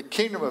 of the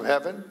kingdom of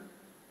heaven,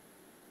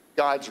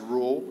 God's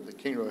rule, the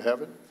kingdom of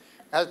heaven,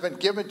 has been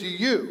given to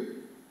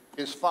you,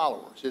 his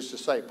followers, his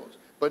disciples,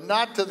 but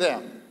not to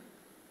them,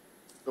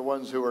 the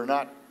ones who are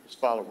not his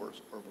followers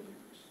or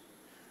believers.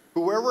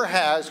 Whoever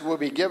has will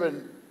be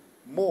given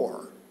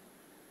more."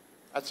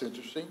 That's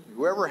interesting.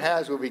 Whoever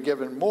has will be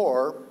given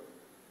more.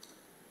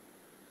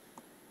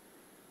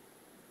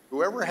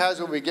 Whoever has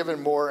will be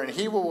given more, and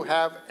he will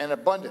have an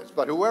abundance.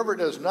 But whoever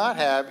does not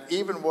have,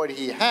 even what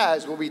he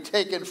has will be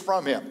taken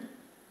from him.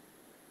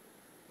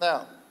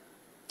 Now,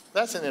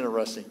 that's an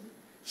interesting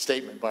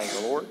statement by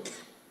the Lord.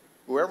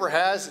 Whoever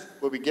has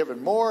will be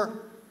given more,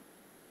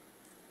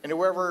 and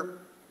whoever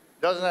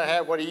does not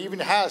have what he even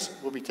has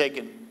will be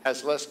taken,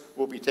 has less,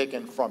 will be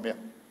taken from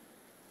him.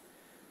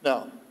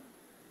 Now,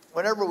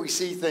 whenever we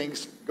see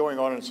things going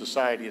on in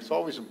society, it's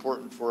always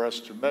important for us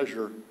to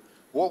measure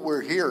what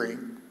we're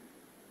hearing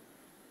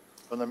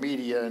from the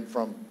media and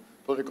from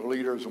political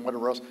leaders and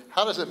whatever else.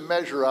 How does it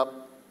measure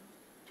up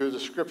to the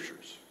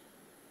scriptures?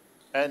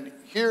 And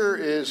here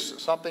is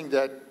something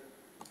that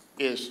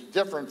is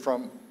different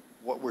from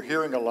what we're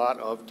hearing a lot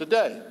of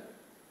today.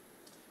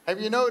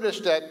 Have you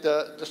noticed that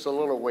just a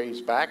little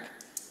ways back,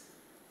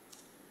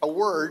 a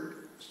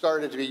word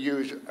started to be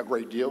used a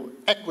great deal,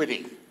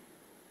 equity.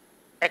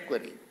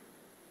 Equity.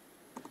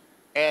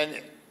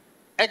 And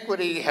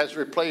equity has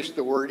replaced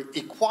the word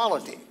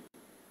equality.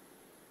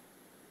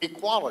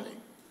 Equality.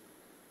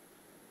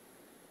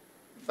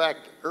 In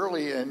fact,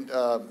 early in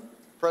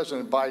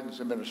President Biden's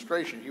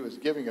administration, he was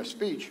giving a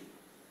speech,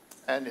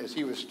 and as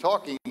he was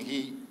talking,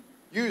 he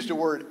used the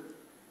word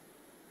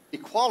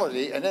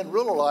equality and then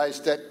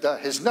realized that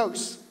his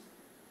notes,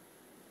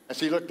 as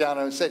he looked down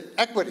and said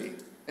equity,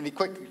 and he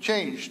quickly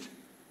changed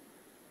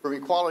from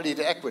equality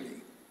to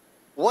equity.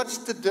 What's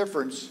the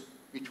difference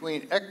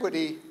between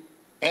equity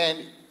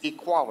and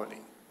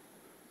equality?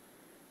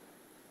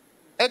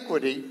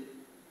 Equity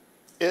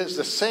is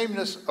the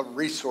sameness of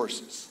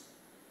resources.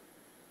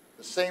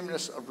 The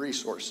sameness of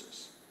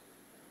resources.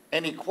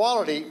 And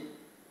equality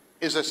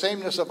is the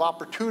sameness of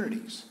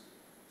opportunities.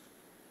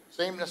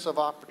 Sameness of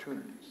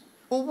opportunities.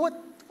 Well, what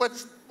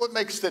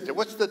makes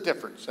what's the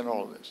difference in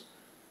all of this?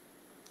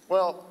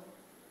 Well,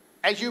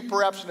 as you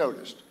perhaps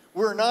noticed,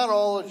 we're not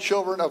all the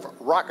children of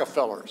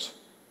Rockefellers.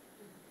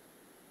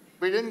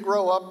 We didn't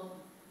grow up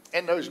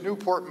in those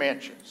Newport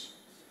mansions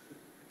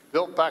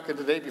built back in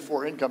the day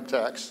before income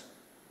tax.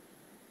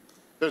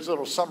 There's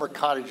little summer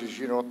cottages,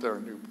 up there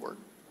in Newport.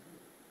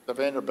 The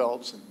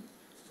Vanderbilts and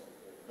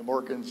the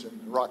Morgans and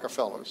the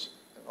Rockefellers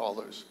and all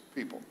those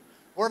people.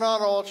 We're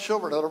not all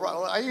children of the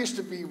Rockefellers. I used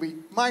to be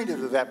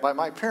reminded of that by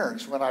my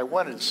parents when I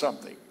wanted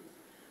something.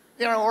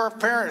 Our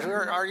parents,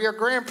 your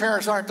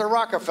grandparents aren't the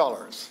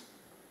Rockefellers.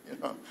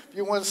 If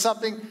you want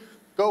something,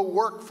 go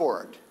work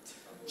for it.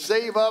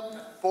 Save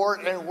up for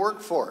it and work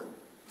for it.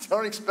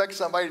 Don't expect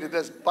somebody to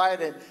just buy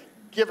it and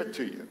give it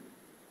to you.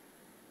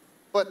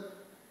 But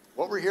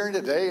what we're hearing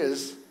today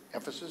is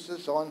emphasis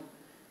is on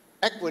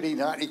equity,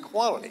 not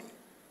equality.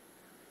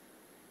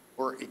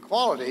 Or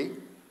equality,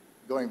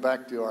 going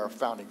back to our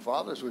founding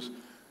fathers, was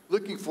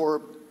looking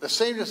for the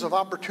sameness of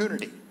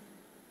opportunity.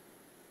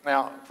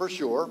 Now, for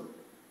sure,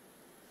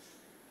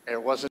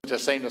 it wasn't the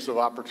sameness of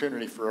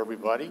opportunity for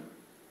everybody.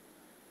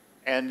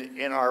 And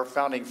in our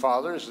founding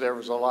fathers, there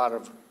was a lot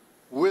of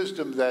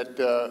wisdom that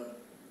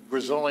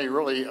was only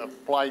really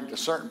applying to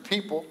certain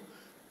people.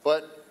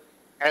 But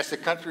as the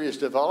country has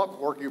developed,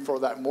 working for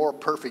that more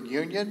perfect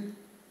union,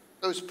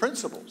 those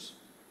principles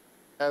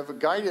have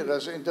guided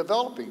us in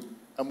developing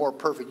a more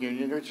perfect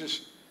union,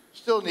 which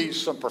still needs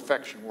some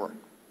perfection work,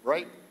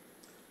 right?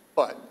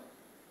 But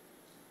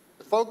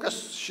the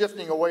focus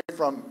shifting away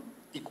from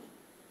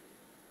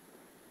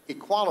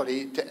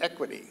equality to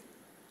equity,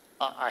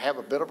 I have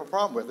a bit of a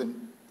problem with.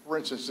 And for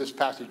instance, this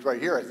passage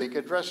right here, I think,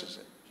 addresses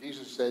it.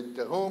 Jesus said,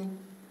 to whom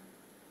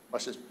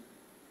must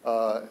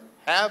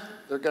have,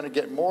 they're going to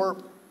get more,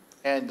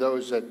 and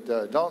those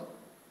that don't,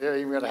 they're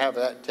even going to have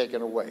that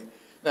taken away.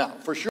 Now,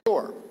 for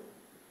sure,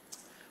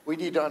 we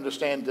need to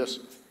understand this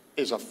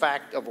is a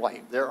fact of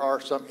life. There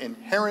are some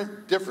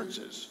inherent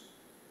differences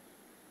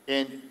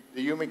in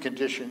the human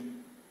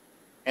condition,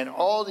 and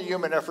all the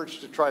human efforts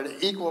to try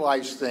to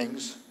equalize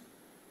things,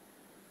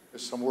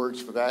 there's some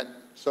words for that,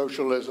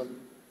 socialism,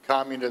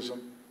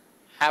 communism,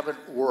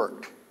 haven't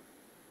worked.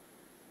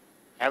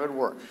 Haven't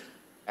worked.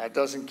 That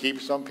doesn't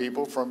keep some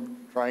people from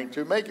trying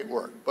to make it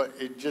work, but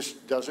it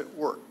just doesn't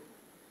work.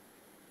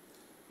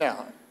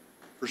 Now,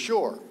 for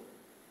sure,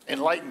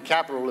 enlightened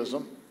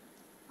capitalism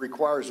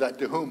requires that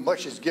to whom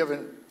much is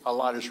given, a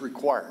lot is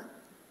required.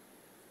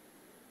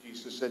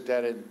 Jesus said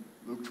that in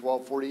Luke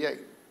 12:48.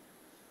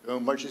 To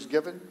whom much is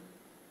given,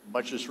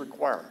 much is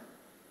required.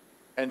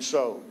 And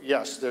so,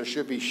 yes, there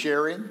should be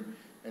sharing,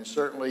 and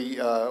certainly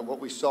what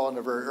we saw in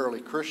the very early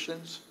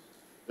Christians,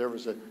 there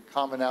was a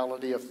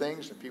commonality of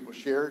things that people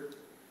shared.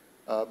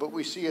 But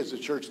we see as the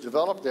church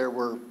developed, there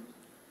were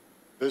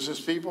business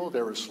people,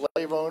 there were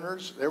slave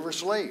owners, there were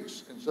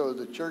slaves. And so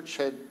the church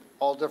had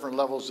all different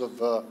levels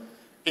of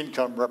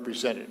income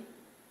represented.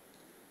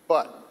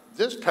 But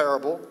this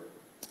parable,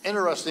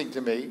 interesting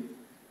to me,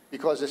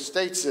 because it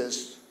states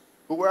this: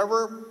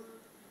 whoever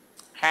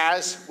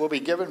has will be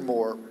given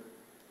more,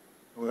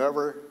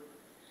 whoever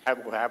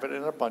will have it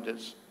in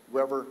abundance,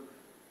 whoever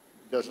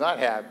does not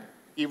have,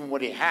 even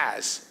what he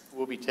has,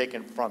 will be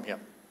taken from him.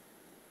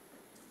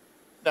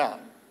 Now,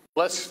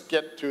 let's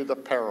get to the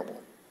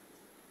parable.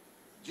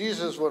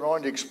 Jesus went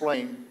on to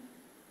explain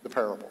the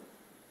parable.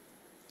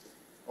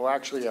 Oh,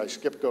 actually, I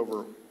skipped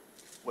over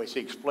where he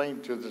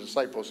explained to the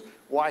disciples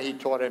why he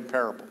taught in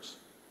parables.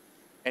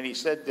 And he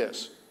said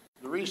this: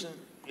 the reason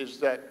is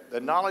that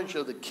the knowledge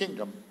of the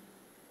kingdom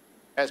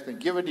has been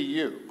given to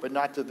you, but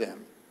not to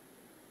them.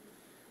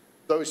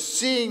 Though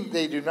seeing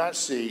they do not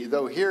see,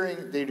 though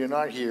hearing they do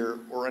not hear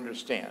or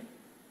understand.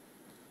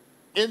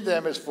 In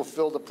them is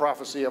fulfilled the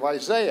prophecy of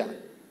Isaiah.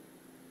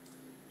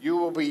 You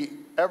will be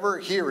ever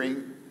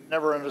hearing,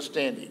 never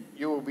understanding.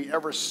 You will be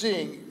ever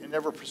seeing and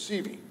never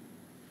perceiving.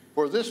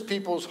 For this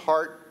people's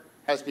heart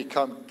has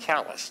become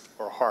calloused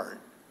or hard.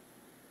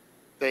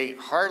 They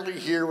hardly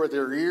hear with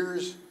their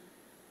ears,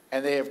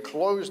 and they have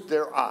closed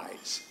their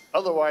eyes.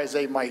 Otherwise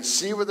they might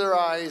see with their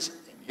eyes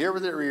and hear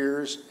with their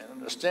ears and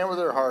understand with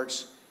their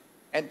hearts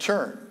and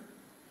turn,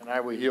 and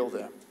I will heal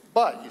them.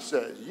 But, he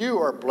says, you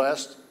are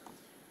blessed.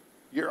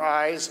 Your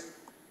eyes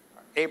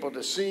are able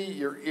to see,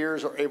 your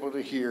ears are able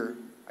to hear.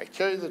 I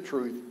tell you the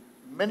truth,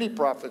 many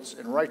prophets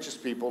and righteous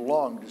people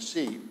long to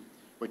see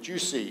what you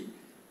see,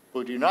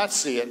 who do not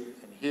see it,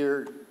 and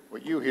hear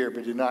what you hear,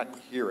 but do not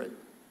hear it.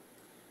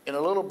 In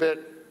a little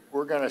bit,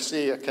 we're going to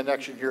see a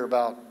connection here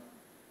about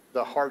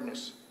the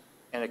hardness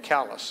and the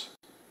callous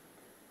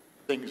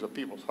things of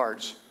people's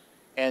hearts,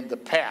 and the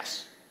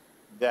paths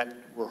that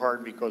were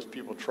hard because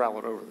people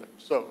traveled over them.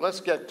 So let's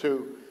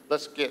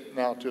get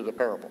now to the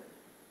parable.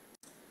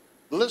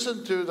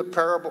 Listen to the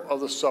parable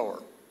of the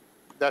sower.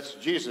 That's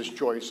Jesus'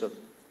 choice of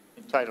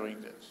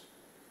entitling this.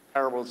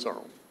 Parable of the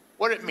sower.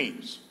 What it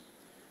means.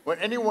 When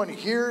anyone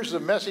hears the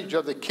message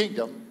of the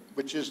kingdom,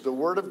 which is the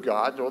word of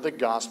God or the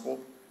gospel,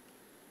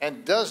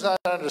 and does not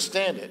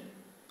understand it,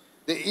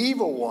 the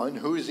evil one,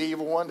 who is the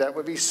evil one? That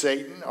would be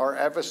Satan, our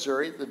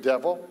adversary, the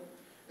devil.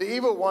 The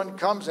evil one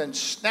comes and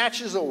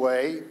snatches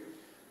away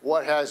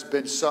what has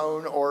been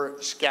sown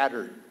or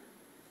scattered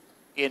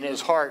in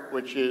his heart,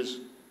 which is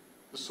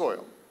the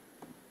soil.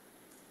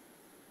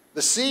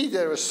 The seed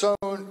that was sown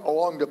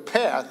along the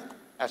path,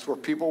 that's where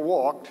people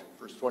walked,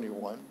 verse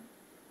 21.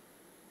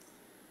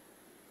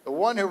 The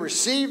one who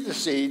received the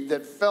seed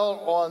that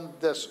fell on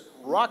this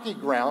rocky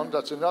ground,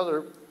 that's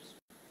another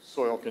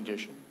soil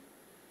condition.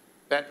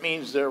 That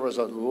means there was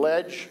a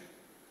ledge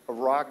of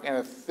rock and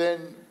a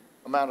thin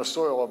amount of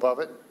soil above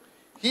it.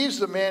 He's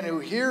the man who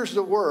hears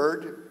the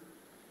word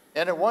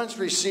and at once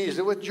receives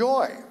it with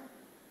joy.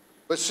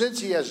 But since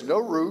he has no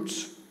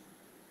roots,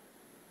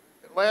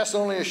 it lasts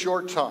only a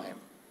short time.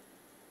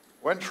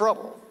 When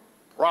trouble,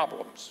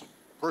 problems,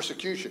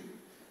 persecution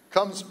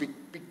comes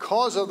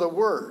because of the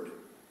word,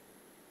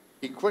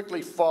 he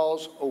quickly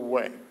falls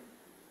away.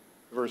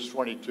 Verse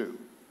 22.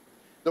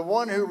 The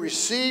one who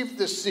received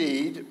the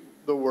seed,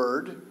 the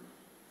word,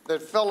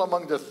 that fell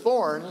among the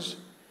thorns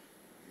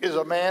is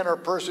a man or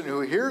person who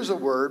hears the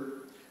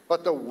word,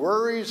 but the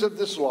worries of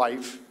this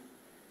life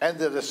and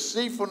the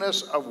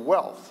deceitfulness of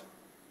wealth,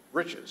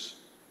 riches,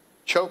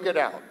 choke it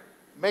out,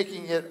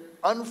 making it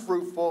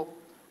unfruitful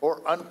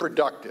or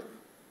unproductive.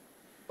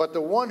 But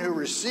the one who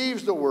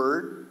receives the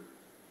word,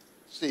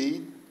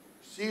 seed,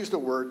 receives the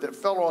word that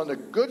fell on the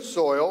good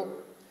soil.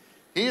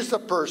 He's the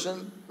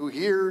person who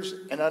hears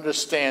and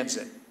understands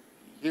it.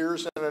 He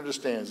hears and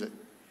understands it.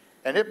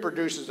 And it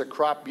produces a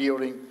crop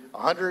yielding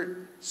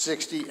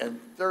 160 and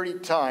 30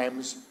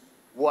 times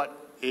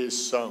what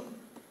is sown.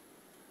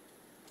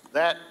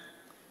 That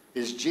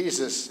is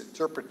Jesus'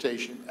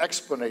 interpretation,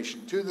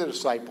 explanation to the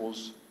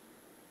disciples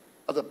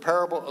of the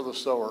parable of the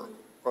sower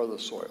or the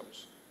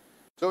soils.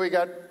 So we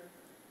got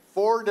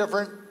 4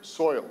 different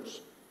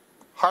soils,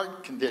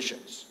 heart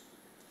conditions,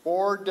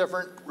 4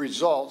 different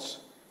results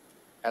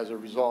as a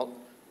result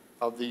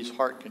of these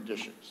heart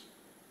conditions.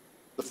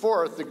 The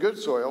 4th, the good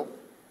soil,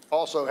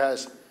 also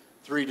has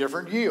 3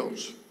 different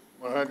yields,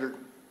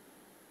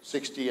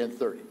 160 and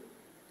 30.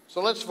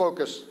 So let's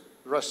focus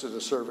the rest of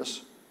the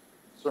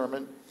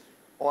sermon,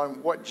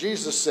 on what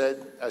Jesus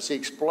said as he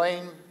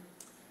explained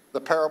the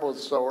parable of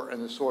the sower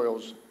and the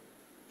soils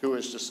to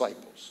his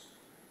disciples.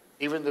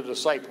 Even the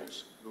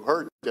disciples who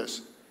heard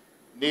this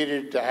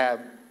needed to have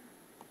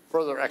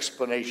further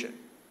explanation.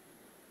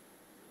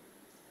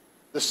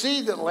 The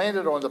seed that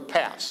landed on the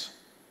paths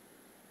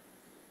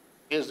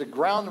is the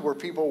ground where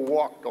people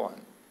walked on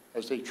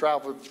as they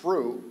traveled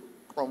through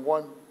from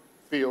one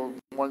field,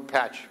 one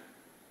patch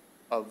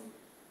of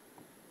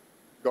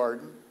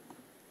garden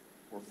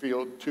or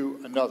field to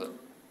another.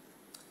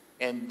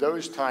 And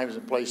those times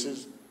and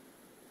places,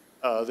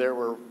 there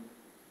were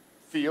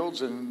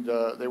fields, and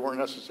they weren't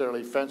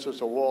necessarily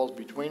fences or walls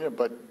between them,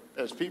 but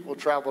as people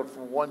traveled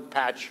from one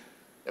patch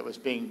that was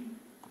being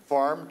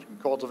farmed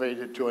and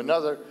cultivated to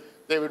another,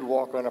 they would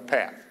walk on a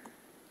path.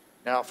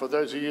 Now, for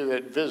those of you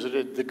that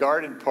visited the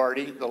garden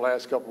party the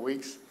last couple of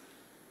weeks,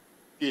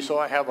 you saw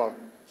I have a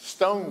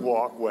stone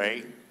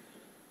walkway.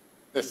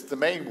 That's the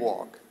main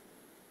walk.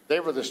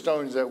 They were the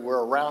stones that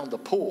were around the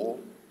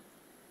pool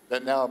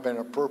that now have been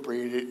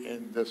appropriated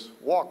in this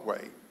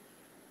walkway.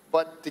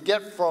 But to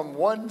get from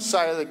one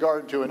side of the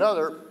garden to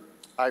another,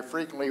 I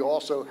frequently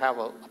also have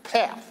a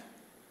path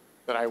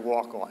that I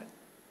walk on.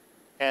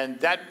 And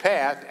that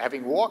path,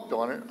 having walked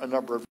on it a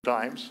number of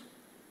times,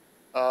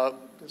 the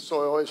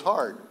soil is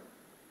hard.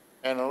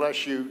 And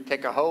unless you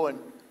take a hoe and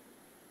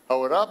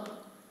hoe it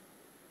up,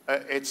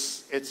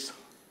 it's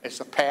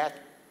a path,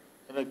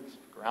 and the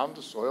ground,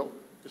 the soil,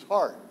 is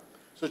hard.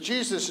 So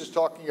Jesus is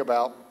talking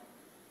about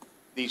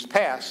these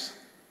paths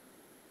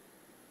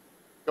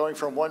going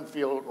from one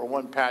field or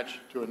one patch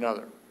to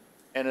another.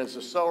 And as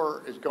the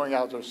sower is going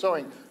out there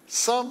sowing,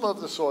 some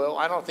of the soil,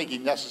 I don't think he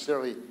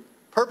necessarily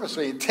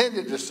purposely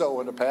intended to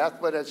sow in the path,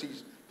 but as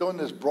he's doing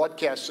this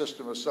broadcast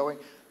system of sowing,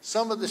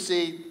 some of the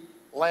seed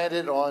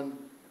landed on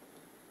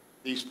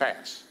these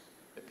paths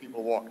that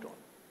people walked on.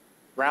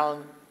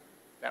 Ground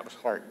that was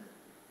hardened.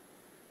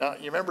 Now,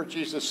 you remember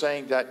Jesus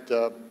saying that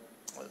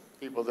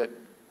people that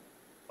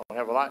don't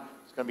have a lot,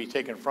 it's going to be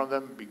taken from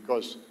them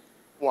because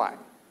why?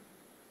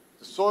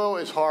 The soil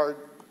is hard.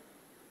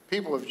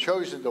 People have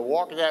chosen to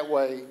walk that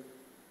way,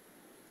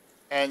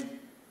 and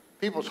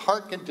people's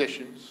heart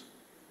conditions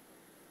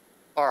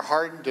are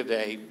hardened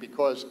today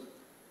because,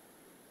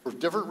 for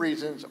different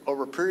reasons,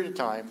 over a period of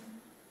time,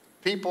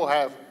 people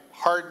have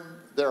hardened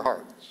their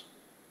hearts.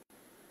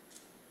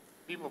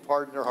 People have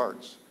hardened their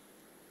hearts.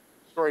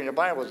 The story in the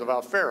Bible is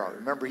about Pharaoh.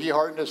 Remember, he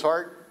hardened his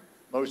heart.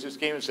 Moses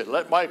came and said,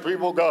 "Let my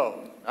people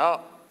go."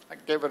 Now, I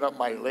given up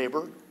my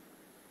labor,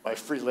 my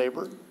free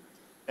labor,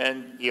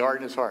 and he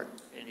hardened his heart.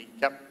 And he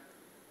kept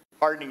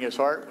hardening his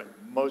heart when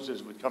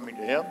Moses was coming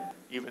to him,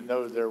 even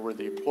though there were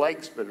the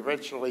plagues, but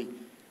eventually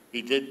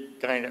he did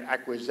kind of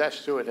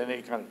acquiesce to it, and then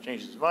he kind of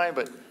changed his mind.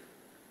 But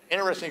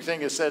interesting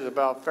thing is said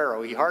about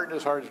Pharaoh. He hardened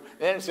his heart, and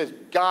then it says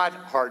God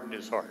hardened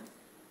his heart.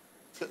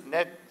 And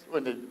that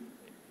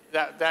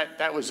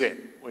was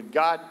it. When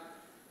God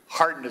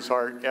hardened his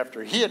heart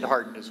after he had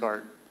hardened his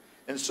heart.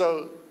 And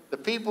so the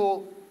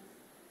people,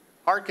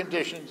 heart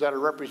conditions that are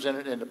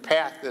represented in the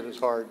path that is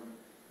hard,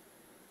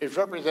 is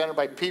represented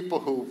by people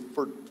who,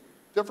 for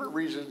different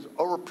reasons,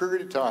 over a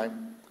period of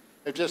time,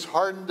 have just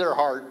hardened their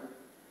heart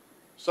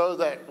so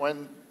that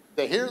when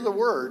they hear the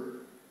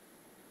word,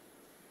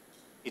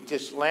 it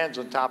just lands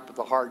on top of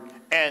the heart,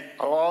 and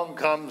along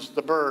comes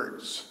the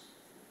birds.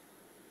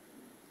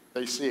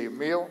 They see a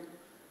meal,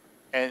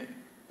 and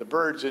the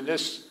birds in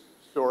this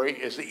story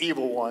is the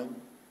evil one,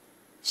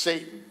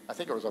 Satan. I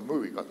think it was a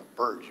movie called The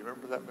Birds. You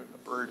remember that movie, The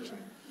Birds?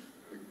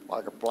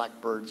 Like a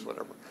blackbirds,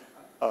 whatever.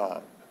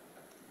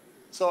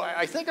 So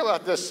I think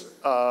about this.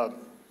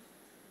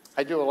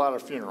 I do a lot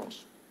of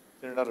funerals.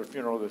 Did another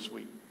funeral this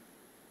week.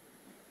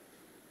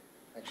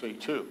 Actually,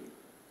 2.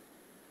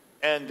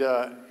 And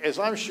as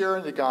I'm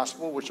sharing the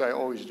gospel, which I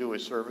always do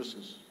at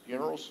services,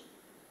 funerals,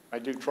 I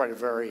do try to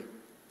vary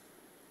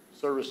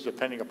service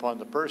depending upon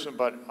the person,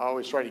 but I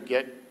always try to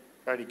get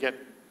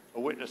a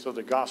witness of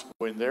the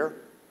gospel in there.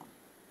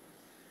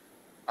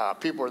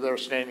 People are there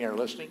standing there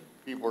listening.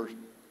 People are at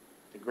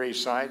the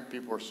graveside.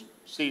 People are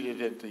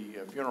seated at the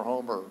funeral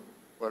home or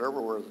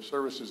whatever, where the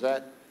service is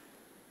at.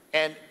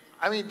 And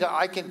I mean,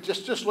 I can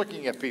just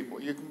looking at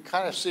people, you can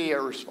kind of see a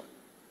response.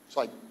 It's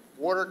like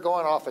water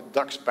going off a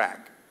duck's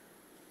back.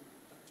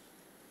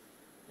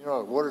 You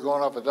know, water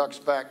going off a duck's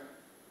back.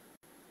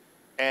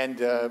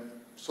 and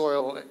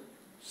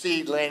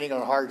seed landing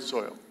on hard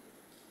soil.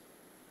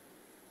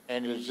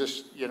 And it's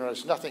just,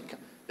 it's nothing.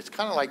 It's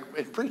kind of like,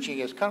 in preaching,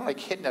 it's kind of like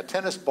hitting a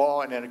tennis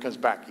ball and then it comes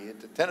back. You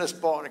hit the tennis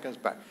ball and it comes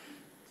back.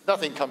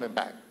 Nothing coming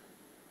back.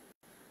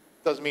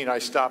 Doesn't mean I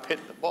stop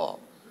hitting the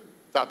ball,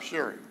 stop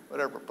sharing,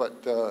 whatever.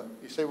 But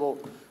you say, well,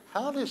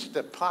 how is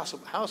it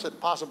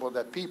possible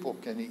that people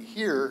can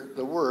hear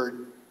the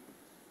word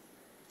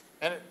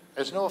and it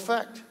has no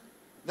effect,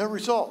 no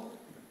result?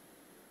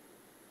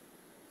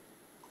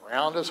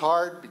 Ground is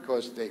hard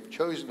because they've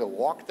chosen to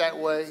walk that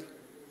way,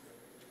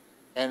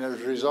 and as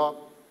a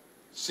result,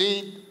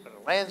 seed, when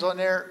it lands on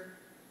there,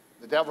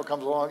 the devil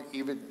comes along,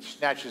 even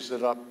snatches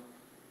it up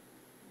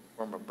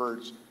from a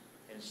bird's,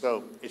 and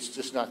so it's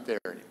just not there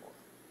anymore.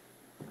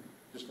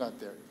 Just not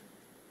there.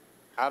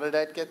 How did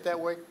that get that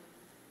way?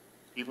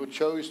 People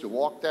chose to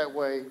walk that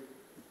way.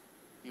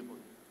 People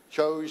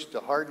chose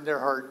to harden their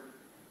heart,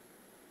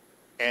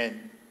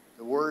 and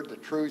the word, the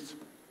truth,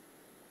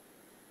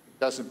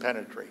 doesn't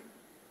penetrate,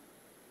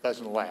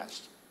 doesn't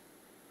last.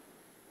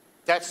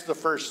 That's the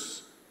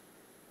first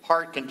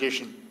heart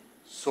condition,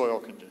 soil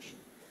condition.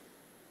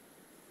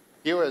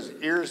 He who has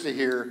ears to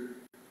hear,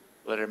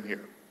 let him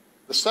hear.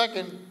 The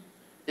second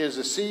is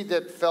the seed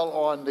that fell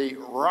on the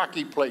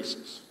rocky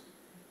places.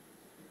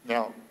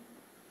 Now,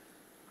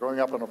 growing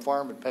up on a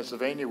farm in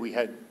Pennsylvania, we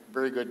had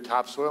very good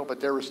topsoil,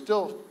 but there were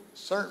still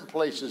certain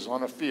places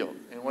on a field.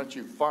 And once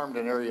you farmed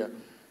an area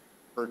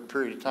for a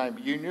period of time,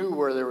 you knew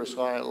where there was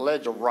a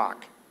ledge of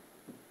rock.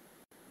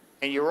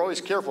 And you were always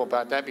careful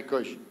about that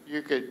because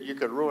you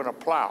could ruin a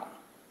plow.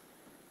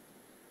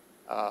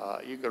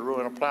 You could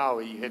ruin a plow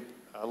when you hit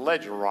a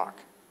ledge of rock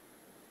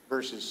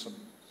versus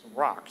some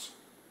rocks.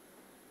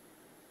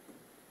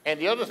 And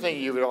the other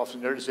thing you would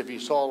often notice if you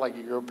saw, like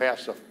you go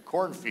past a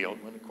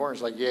cornfield, when the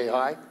corn's like yay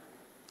high,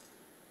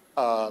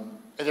 and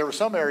there were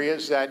some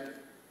areas that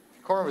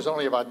the corn was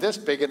only about this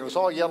big and it was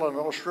all yellow and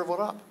all shriveled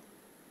up.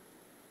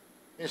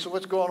 And so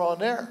what's going on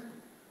there?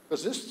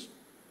 Because this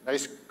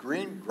nice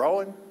green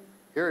growing,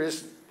 here it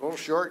is, a little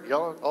short,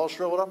 yellow, all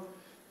shriveled up,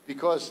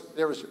 because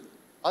there was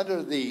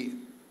under the,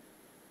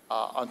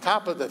 on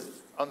top of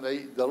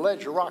the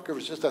ledge of rock, there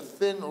was just a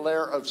thin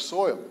layer of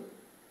soil.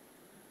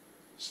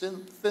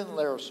 Thin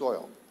layer of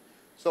soil.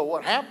 So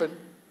what happened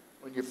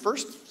when your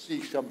first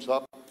seed comes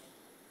up,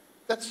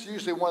 that's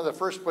usually one of the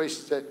first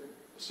places that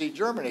seed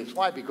germinates.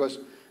 Why? Because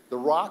the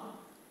rock,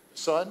 the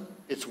sun,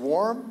 it's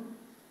warm,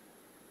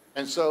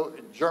 and so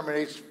it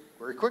germinates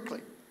very quickly.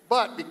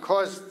 But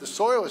because the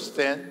soil is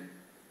thin,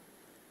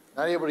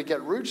 not able to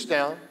get roots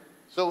down,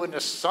 so when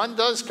the sun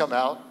does come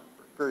out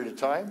for a period of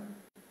time,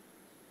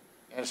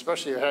 and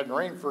especially if it hadn't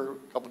rained for a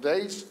couple of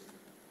days,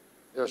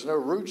 there's no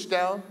roots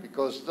down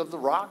because of the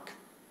rock,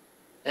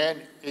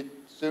 and it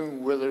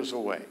soon withers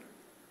away.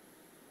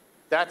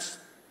 That's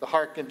the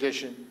heart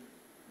condition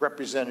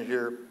represented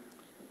here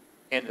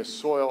in the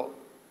soil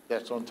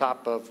that's on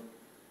top of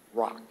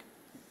rock,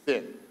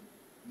 thin.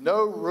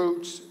 No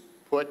roots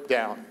put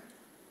down.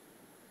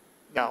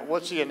 Now,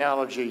 what's the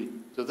analogy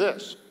to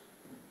this?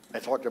 I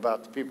talked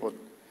about the people at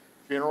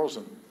funerals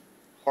and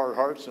hard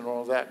hearts and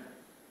all of that,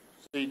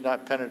 seed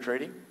not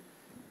penetrating.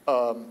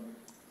 Over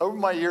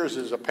my years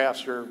as a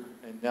pastor,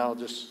 and now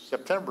this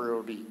September it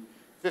will be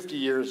 50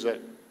 years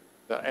at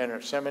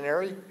a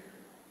seminary,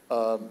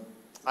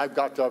 I've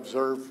got to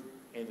observe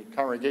in the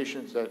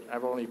congregations that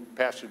I've only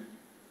pastored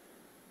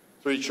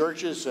 3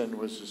 churches and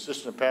was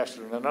assistant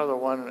pastor in another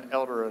one, an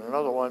elder in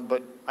another one,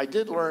 but I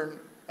did learn,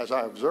 as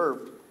I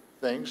observed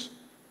things,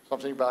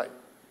 something about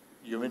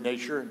human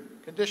nature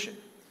and condition.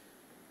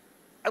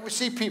 I would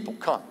see people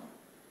come,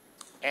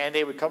 and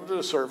they would come to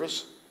the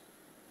service,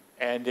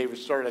 and they would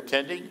start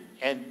attending,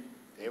 and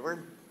they were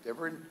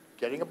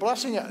getting a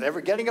blessing. They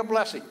were getting a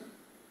blessing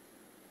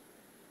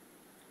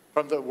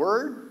from the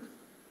Word,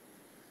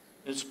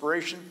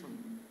 inspiration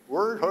from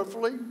Word,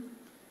 hopefully,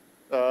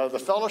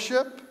 the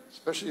fellowship,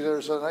 especially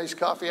there's a nice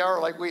coffee hour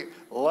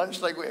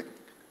lunch like we,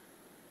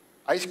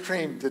 ice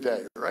cream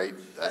today, right?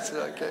 That's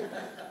okay.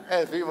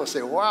 And people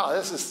say, "Wow,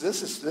 this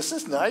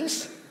is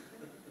nice."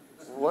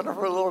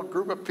 Wonderful little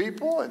group of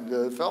people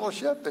and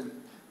fellowship, and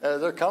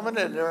they're coming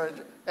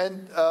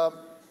and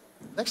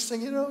next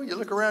thing you know, you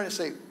look around and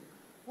say,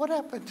 "What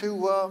happened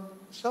to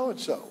so and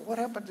so? What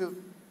happened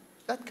to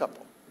that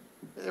couple?"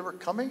 They were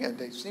coming and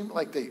they seemed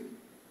like they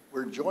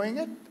were enjoying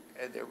it,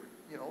 and they were,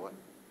 you know what?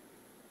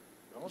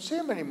 I don't see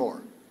them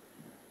anymore.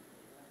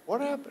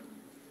 What happened?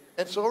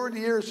 And so over the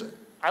years,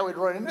 I would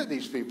run into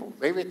these people,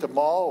 maybe at the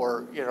mall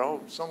or,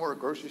 somewhere, a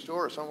grocery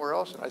store or somewhere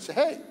else, and I'd say,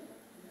 "Hey,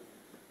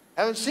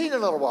 haven't seen you in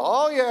a little while."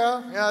 "Oh,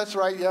 yeah, that's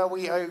right. Yeah,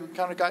 I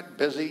kind of got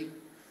busy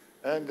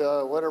and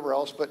whatever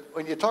else." But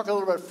when you talk a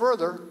little bit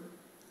further,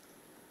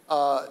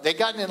 they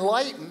gotten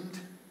enlightened,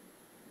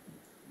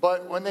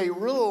 but when they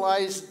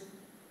realized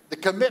the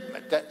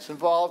commitment that's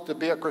involved to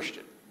be a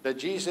Christian, that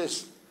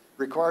Jesus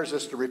requires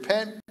us to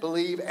repent,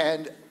 believe,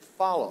 and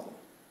follow.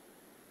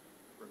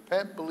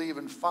 Repent, believe,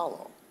 and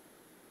follow.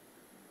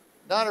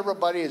 Not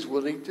everybody is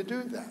willing to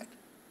do that.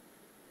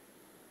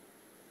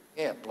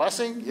 Yeah,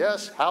 blessing,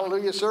 yes.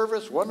 Hallelujah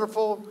service,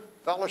 wonderful.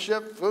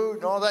 Fellowship, food,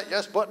 and all that,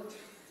 yes. But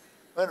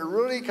when it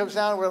really comes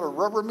down to where the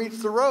rubber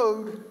meets the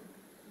road,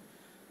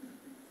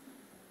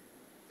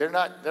 they're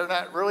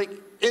not really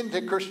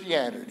into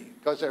Christianity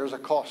because there's a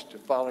cost to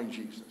following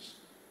Jesus.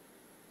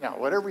 Now,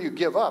 whatever you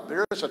give up,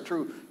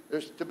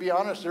 to be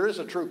honest, there is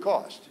a true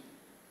cost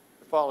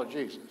to follow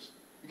Jesus.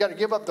 You got to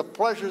give up the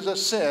pleasures of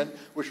sin,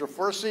 which are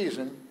for a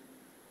season,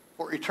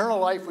 for eternal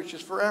life, which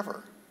is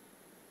forever.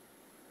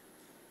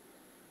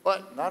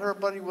 But not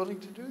everybody willing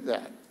to do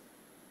that.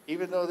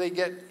 Even though they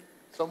get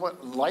somewhat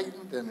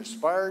enlightened and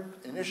inspired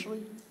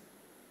initially,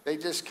 they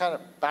just kind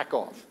of back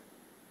off.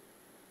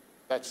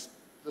 That's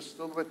just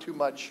a little bit too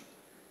much.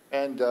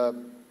 And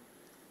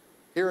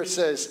here it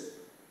says,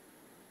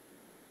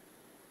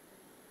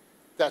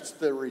 that's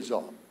the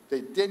result.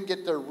 They didn't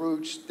get their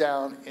roots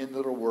down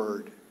into the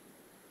Word.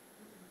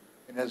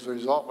 And as a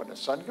result, when the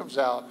sun comes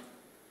out,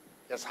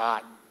 it's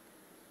hot.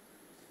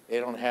 They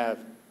don't have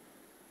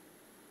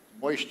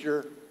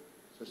moisture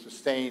to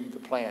sustain the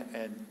plant,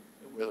 and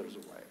it withers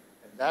away.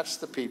 And that's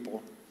the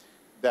people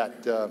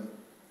that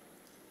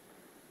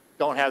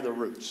don't have the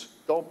roots.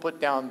 Don't put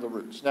down the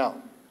roots. Now,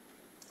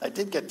 I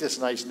did get this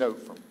nice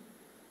note from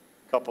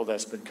a couple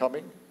that's been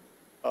coming.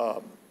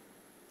 I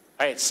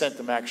had sent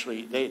them,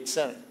 actually, they had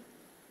sent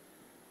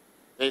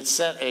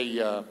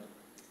a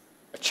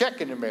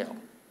check in the mail.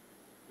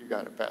 You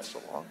got to pass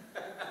along.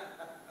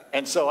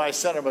 And so I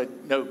sent them a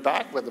note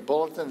back with a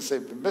bulletin and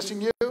said, been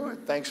missing you,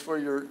 and thanks for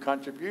your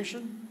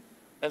contribution.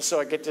 And so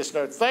I get this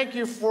note. Thank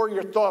you for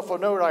your thoughtful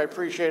note. I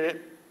appreciate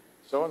it.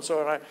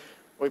 So-and-so and I.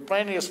 We're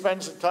planning to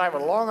spend some time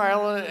in Long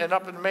Island and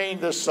up in Maine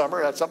this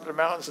summer. That's up in the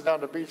mountains and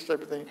down the beach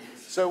type of thing.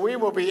 So we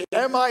will be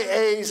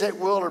MIAs at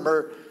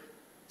Wilmer.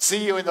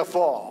 See you in the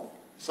fall.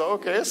 So,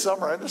 okay, it's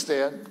summer, I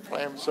understand.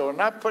 So I'm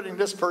not putting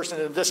this person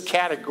in this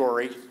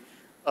category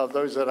of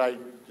those that I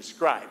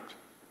described.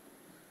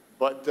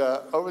 But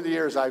over the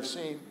years I've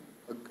seen,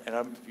 and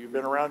if you've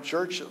been around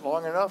church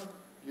long enough,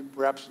 you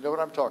perhaps know what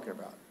I'm talking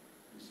about.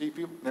 You see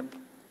people, they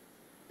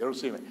don't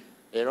see me.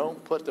 They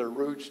don't put their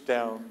roots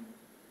down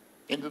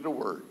into the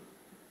Word.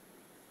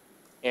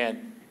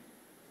 And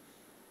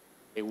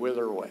they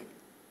wither away.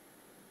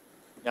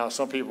 Now,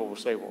 some people will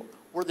say, well,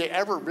 were they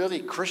ever really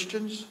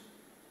Christians?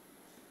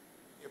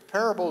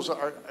 Parables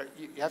are,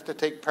 you have to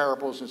take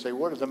parables and say,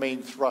 what is the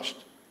main thrust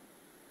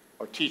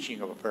or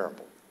teaching of a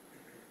parable?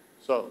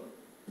 So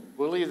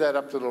we'll leave that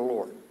up to the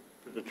Lord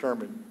to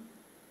determine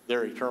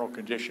their eternal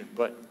condition.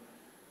 But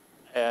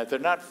they're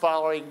not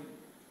following,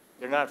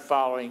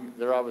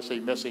 they're obviously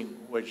missing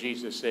what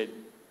Jesus said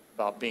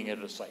about being a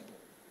disciple.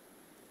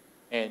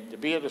 And to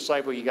be a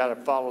disciple, you got to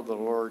follow the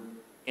Lord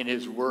in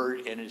His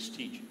Word and His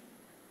teaching.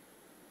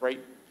 Right?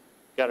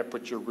 You got to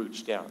put your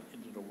roots down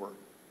into the Word.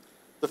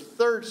 The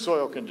third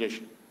soil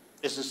condition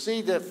is the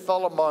seed that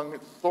fell among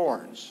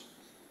thorns.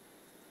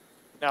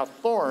 Now,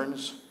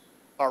 thorns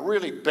are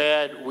really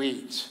bad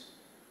weeds.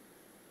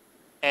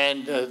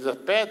 And the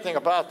bad thing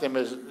about them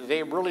is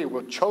they really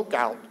will choke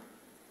out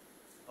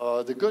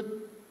the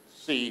good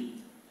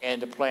seed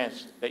and the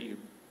plants that you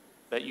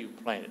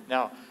planted.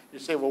 Now, you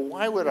say, well,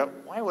 why would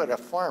a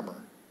farmer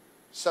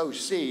sow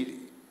seed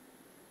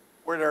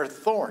where there are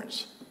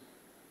thorns?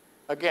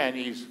 Again,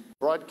 he's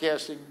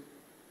broadcasting.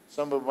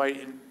 Some of it might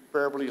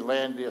invariably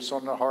land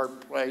on a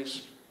hard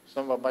place.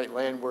 Some of it might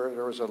land where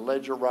there was a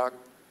ledge of rock.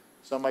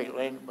 Some might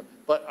land,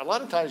 but a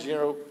lot of times,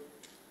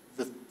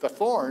 the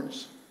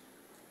thorns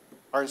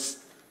are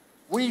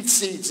weed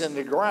seeds in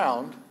the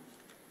ground.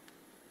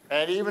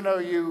 And even though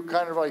you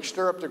kind of like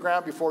stir up the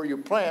ground before you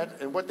plant,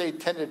 and what they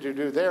tended to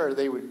do there,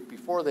 they would,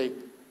 before they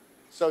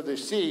sowed the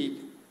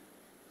seed,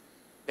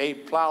 they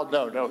plowed,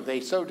 they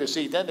sowed the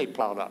seed, then they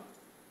plowed up.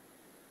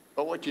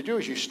 But what you do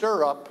is you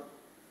stir up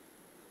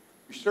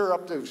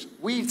those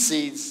weed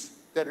seeds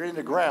that are in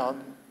the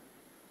ground,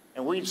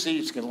 and weed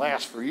seeds can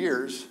last for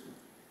years,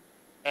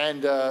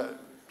 and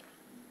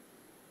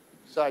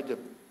decide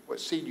what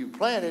seed you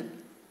planted,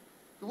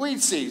 the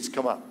weed seeds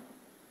come up.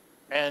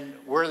 And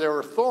where there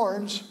were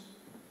thorns,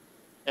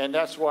 and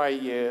that's why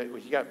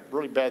when you got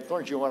really bad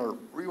thorns, you want to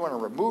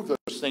remove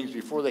those things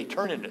before they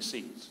turn into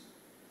seeds.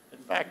 In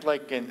fact,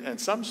 like in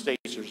some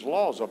states, there's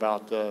laws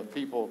about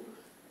people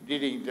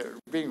being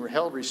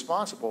held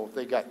responsible if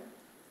they got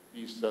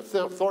these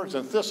thorns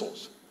and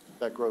thistles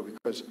that grow,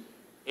 because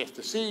if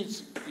the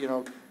seeds,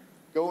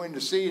 go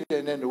into seed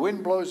and then the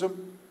wind blows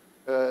them,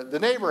 the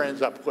neighbor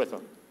ends up with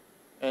them,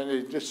 and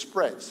it just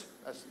spreads.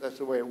 That's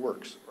the way it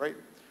works, right?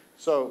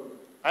 So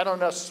I don't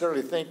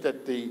necessarily think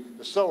that the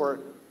sower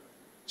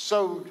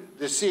sowed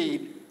the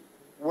seed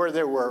where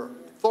there were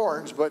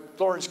thorns, but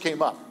thorns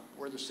came up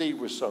where the seed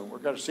was sown. We're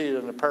going to see it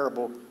in the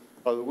parable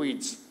of the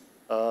weeds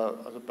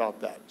about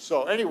that.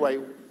 So anyway,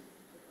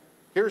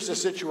 here's the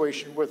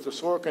situation with the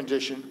soil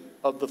condition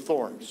of the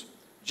thorns.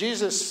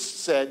 Jesus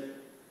said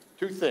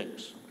two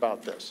things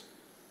about this.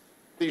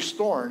 These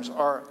thorns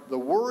are the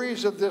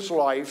worries of this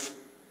life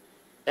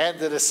and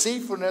the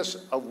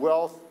deceitfulness of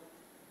wealth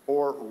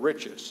or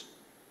riches.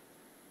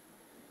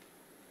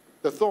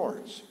 The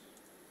thorns.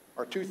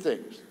 are two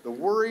things. The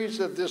worries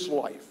of this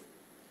life.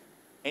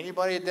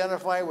 Anybody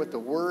identify with the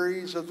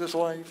worries of this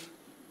life?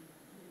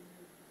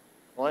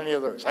 Well, any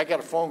of those. I got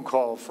a phone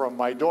call from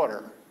my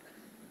daughter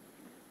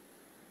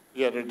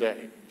the other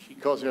day. She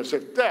calls me and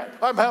said, Dad,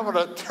 I'm having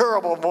a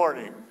terrible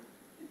morning.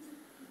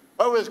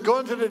 I was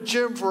going to the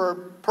gym for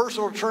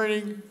personal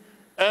training,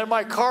 and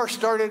my car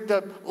started,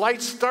 the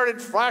lights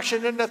started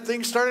flashing, and the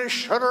thing started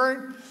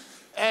shuddering.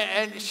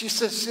 And she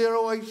says, you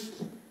know, I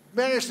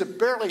managed to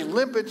barely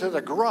limp into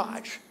the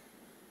garage.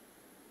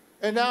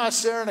 And now I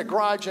sit there in the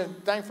garage,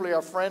 and thankfully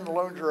a friend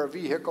loaned her a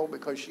vehicle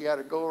because she had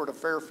to go over to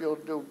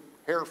Fairfield to do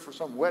hair for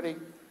some wedding,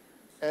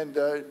 and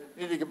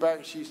needed to get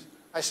back.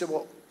 I said,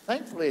 well,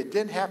 thankfully it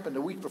didn't happen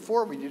the week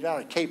before when you're down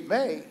at Cape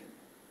May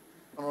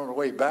on the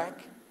way back.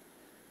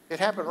 It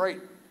happened right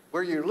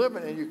where you're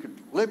living, and you could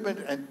limp in,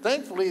 and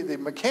thankfully the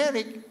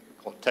mechanic,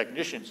 called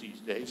technicians these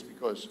days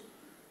because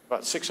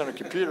about 600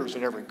 computers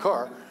in every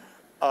car,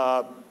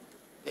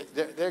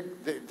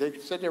 they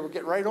said they would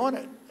get right on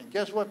it. And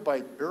guess what?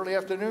 By early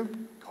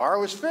afternoon, car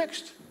was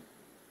fixed.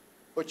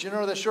 But you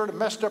know, that sort of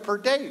messed up her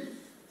day.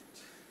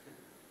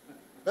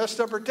 Messed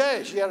up her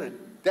day. She had a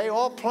day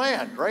all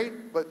planned, right?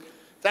 But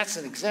that's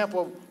an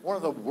example of one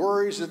of the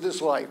worries of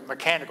this life,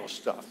 mechanical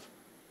stuff.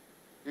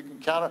 You can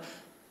count on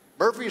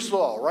Murphy's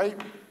Law, right?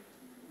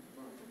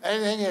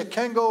 Anything that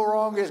can go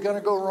wrong is going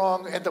to go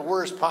wrong at the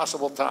worst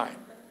possible time.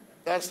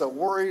 That's the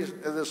worries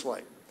of this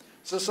life.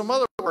 So some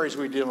other worries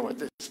we're dealing with.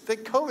 The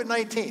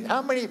COVID-19,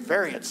 how many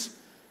variants?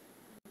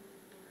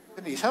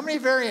 How many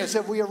variants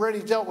have we already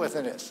dealt with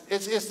in this?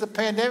 It's the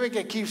pandemic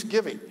that keeps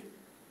giving.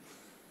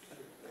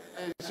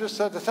 And it's just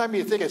at the time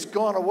you think it's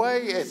gone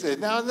away, it's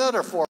now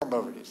another form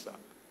of it. Stuff.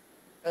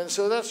 And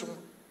so that's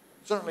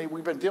certainly,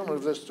 we've been dealing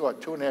with this for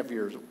 2.5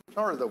 years.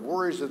 What are the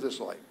worries of this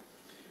life?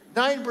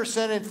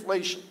 9%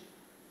 inflation.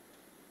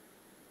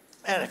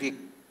 And if you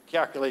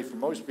calculate for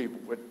most people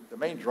with the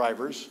main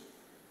drivers,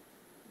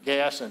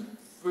 gas and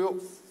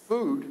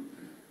food,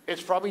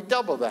 it's probably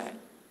double that.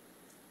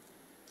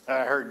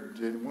 I heard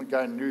one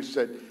guy in the news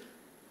said,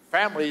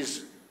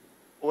 families,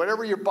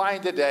 whatever you're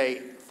buying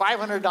today,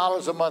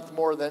 $500 a month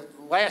more than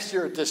last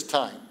year at this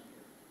time.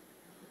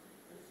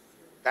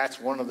 That's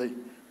one of the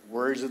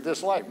worries of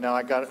this life. Now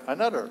I got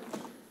another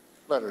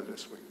letter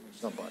this week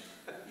from somebody.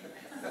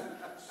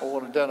 I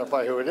won't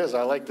identify who it is.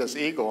 I like this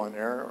eagle on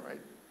there. Right?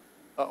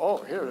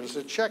 Oh, here, there's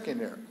a check in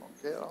there.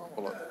 Okay,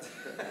 envelope.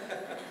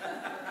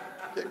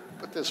 Okay,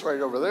 put this right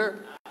over there.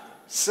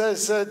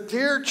 Says,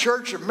 dear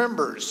church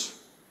members,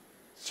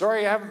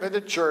 sorry I haven't been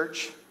to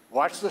church.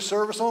 Watch the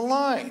service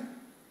online.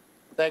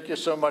 Thank you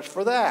so much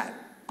for that.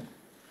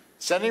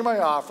 Sending my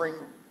offering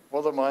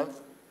for the month.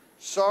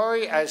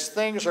 Sorry as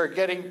things are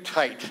getting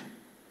tight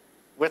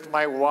with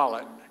my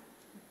wallet.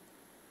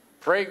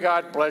 Pray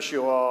God bless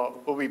you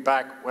all. We'll be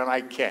back when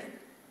I can.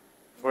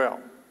 Well,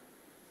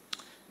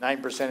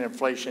 9%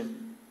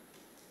 inflation,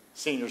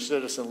 senior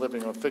citizen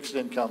living on fixed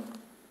income.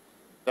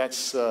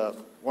 That's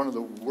one of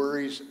the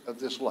worries of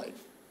this life,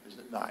 is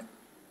it not?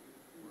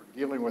 We're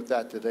dealing with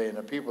that today, and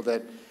the people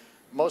that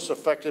most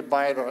affected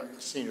by it are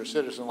senior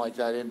citizen like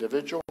that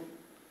individual,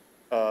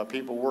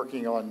 people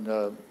working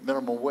on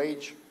minimum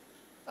wage.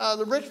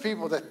 The rich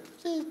people, they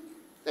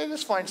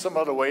just find some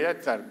other way.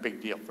 That's not a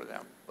big deal for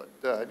them.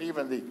 But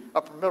even the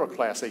upper middle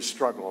class, they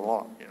struggle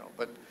along, you know.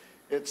 But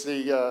it's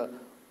the,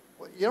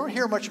 you don't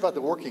hear much about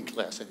the working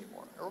class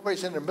anymore.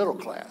 Everybody's in the middle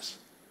class.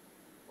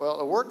 Well,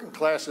 the working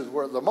class is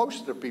where the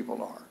most of the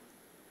people are.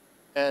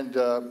 And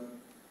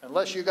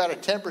unless you got a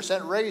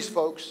 10% raise,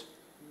 folks,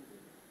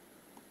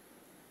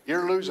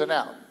 you're losing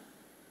out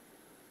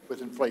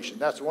with inflation.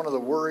 That's one of the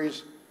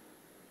worries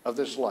of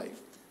this life.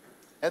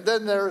 And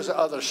then there's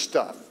other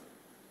stuff.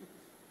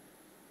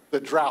 The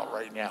drought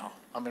right now.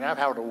 I mean, I'm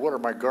having to water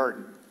my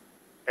garden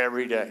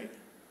every day.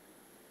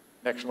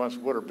 Next month's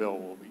water bill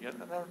will be. And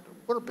the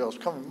water bill is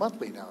coming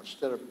monthly now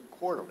instead of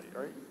quarterly,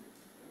 right?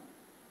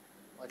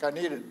 Like I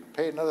needed to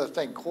pay another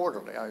thing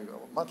quarterly.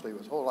 Monthly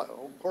was a whole lot,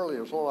 quarterly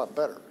was a whole lot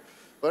better.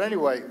 But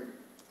anyway,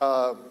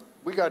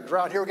 we got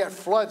drought here. We got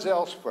floods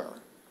elsewhere.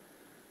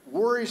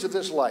 Worries of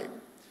this life.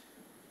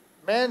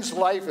 Man's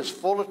life is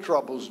full of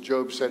troubles,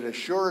 Job said, as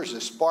sure as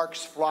the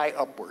sparks fly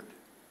upward.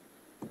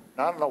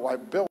 Now, I don't know why,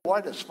 Bill, why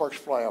do sparks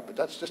fly up? But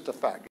that's just a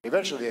fact.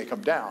 Eventually they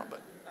come down,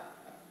 but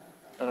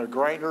and a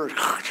grinder,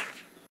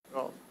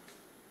 well,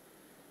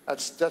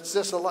 that's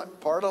just a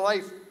part of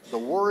life. The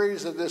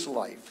worries of this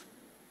life,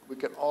 we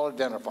can all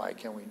identify,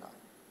 can we not?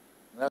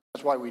 And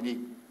that's why we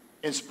need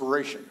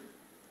inspiration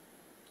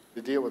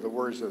to deal with the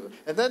worries of it.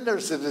 And then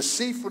there's the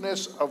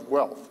deceitfulness of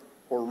wealth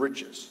or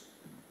riches.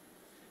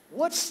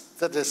 What's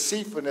the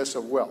deceitfulness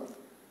of wealth?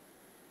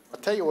 I'll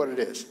tell you what it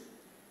is.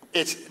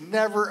 It's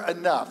never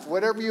enough.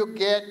 Whatever you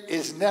get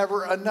is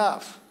never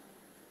enough.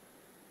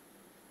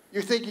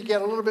 You think you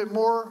get a little bit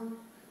more?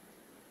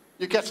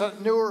 You get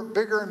something newer,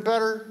 bigger, and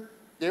better?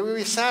 You will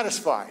be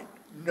satisfied.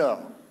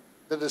 No.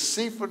 The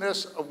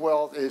deceitfulness of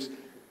wealth is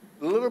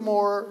a little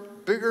more,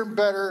 bigger, and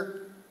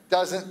better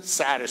doesn't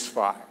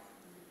satisfy.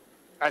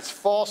 That's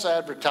false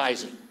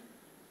advertising.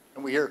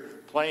 And we hear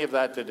plenty of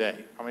that today.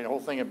 I mean, the whole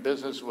thing in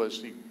business was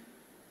to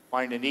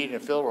find a need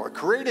and fill it, or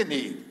create a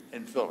need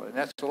and fill it. And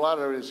that's a lot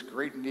of it is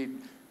creating need,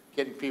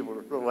 getting people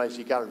to realize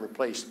you got to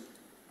replace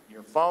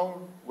your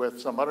phone with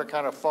some other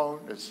kind of phone.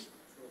 It's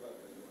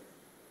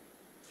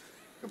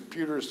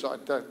computers,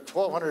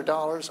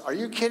 $1,200. Are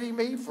you kidding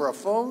me for a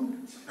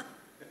phone?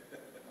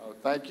 Oh,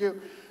 thank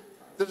you.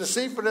 The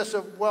deceitfulness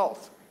of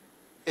wealth.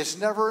 It's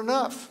never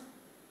enough.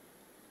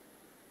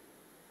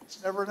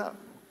 It's never enough.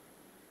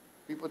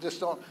 People just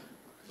don't.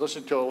 I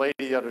listened to a lady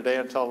the other day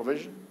on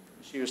television.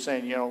 She was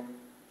saying, you know,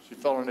 she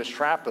fell in this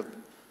trap of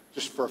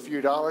just for a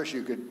few dollars,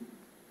 you could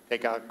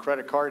take out a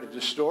credit card at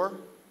the store.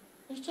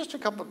 It's just a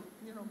couple,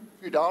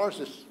 few dollars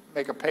to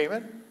make a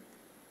payment.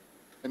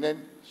 And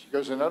then she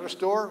goes to another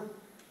store,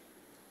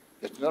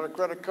 gets another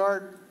credit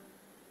card.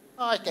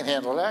 Oh, I can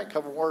handle that, a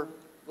couple more,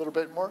 a little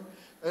bit more.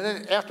 And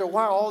then after a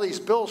while, all these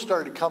bills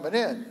started coming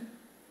in,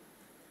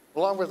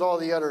 along with all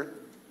the other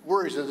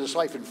worries of this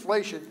life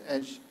inflation.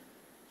 And she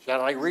had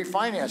to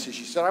refinance it.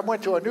 She said, I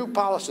went to a new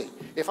policy.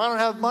 If I don't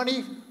have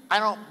money, I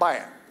don't buy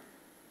it.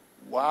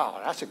 Wow,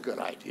 that's a good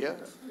idea.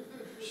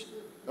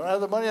 Don't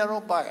have the money, I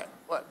don't buy it.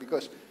 What?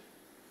 Because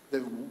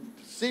the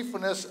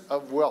deceitfulness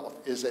of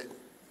wealth is that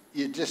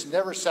you're just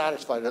never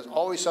satisfied. There's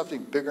always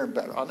something bigger and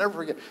better. I'll never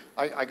forget,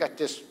 I got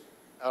this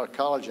out of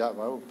college, out of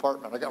my own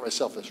apartment. I got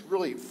myself this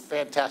really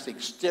fantastic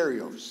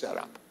stereo set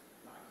up.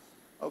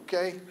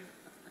 Okay?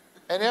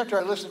 And after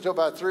I listened to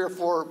about 3 or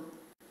 4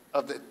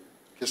 of the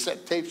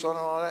cassette tapes on and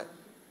all that,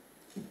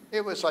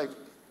 it was like,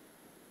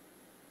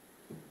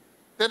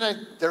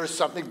 then there was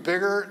something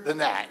bigger than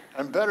that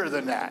and better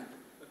than that.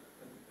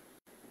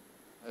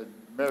 A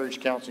marriage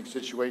counseling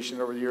situation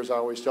over the years, I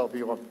always tell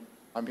people,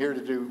 I'm here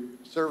to do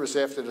service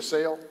after the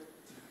sale,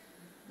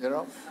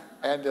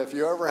 And if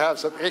you ever have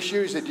some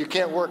issues that you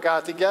can't work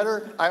out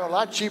together, I'm a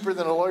lot cheaper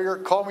than a lawyer.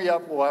 Call me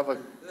up, we'll have a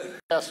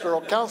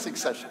pastoral counseling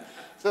session.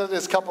 So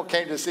this couple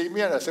came to see me,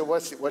 and I said,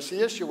 what's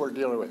the issue we're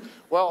dealing with?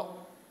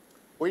 Well,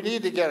 we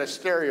need to get a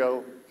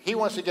stereo. He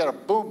wants to get a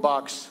boom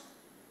box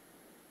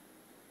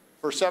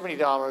for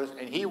 $70,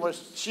 and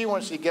she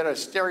wants to get a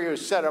stereo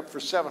set up for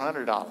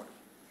 $700.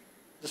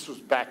 This was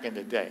back in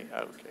the day.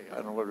 Okay, I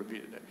don't know what it would be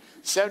today.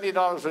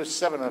 $70 for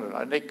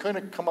 $700, and they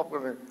couldn't come up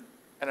with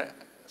a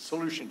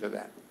solution to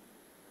that.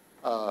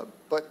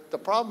 But the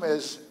problem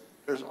is,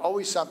 there's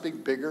always something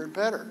bigger and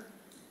better.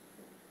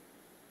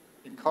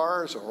 In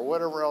cars or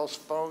whatever else,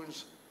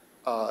 phones,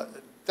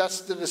 that's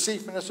the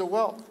deceitfulness of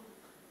wealth.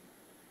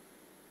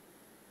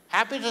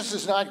 Happiness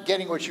is not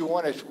getting what you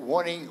want, it's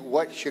wanting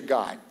what you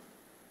got.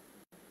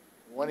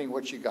 Wanting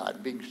what you got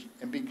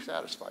and being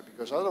satisfied.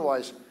 Because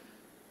otherwise,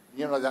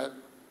 that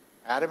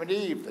Adam and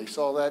Eve, they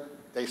saw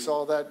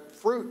that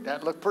fruit.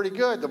 That looked pretty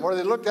good. The more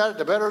they looked at it,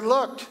 the better it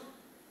looked.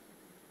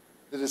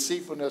 The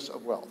deceitfulness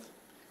of wealth.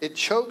 It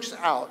chokes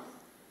out,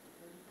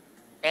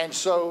 and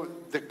so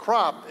the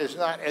crop is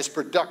not as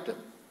productive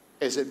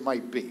as it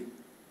might be.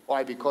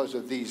 Why? Because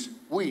of these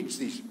weeds,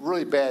 these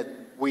really bad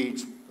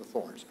weeds, the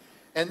thorns.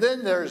 And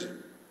then there's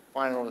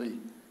finally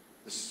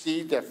the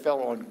seed that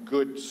fell on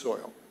good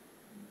soil.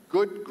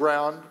 Good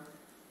ground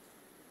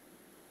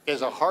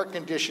is a heart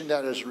condition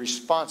that is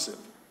responsive.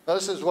 Now,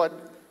 this is what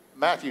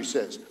Matthew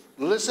says.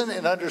 Listen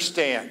and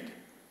understand.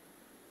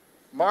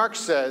 Mark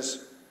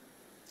says,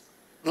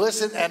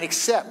 listen and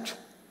accept.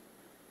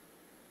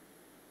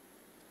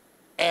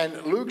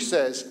 And Luke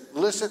says,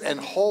 listen and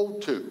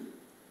hold to.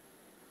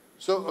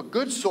 So a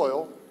good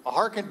soil, a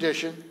heart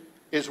condition,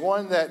 is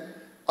one that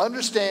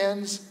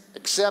understands,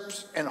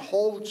 accepts, and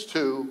holds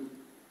to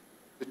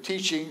the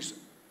teachings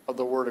of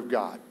the Word of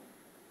God.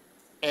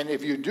 And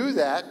if you do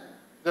that,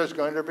 there's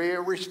going to be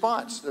a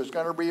response. There's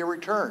going to be a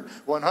return.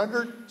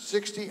 100,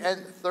 60,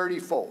 and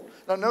 30-fold.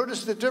 Now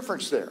notice the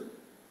difference there.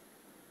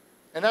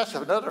 And that's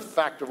another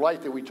fact of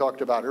life that we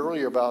talked about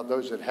earlier about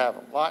those that have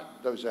a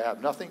lot, those that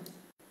have nothing,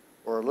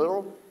 or a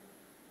little.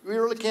 We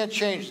really can't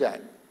change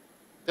that.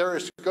 There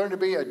is going to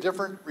be a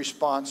different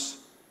response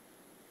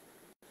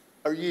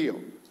or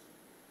yield.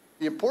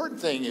 The important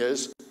thing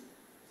is,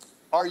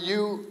 are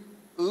you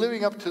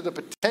living up to the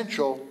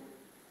potential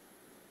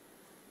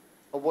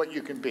of what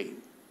you can be?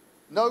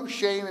 No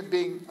shame in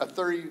being a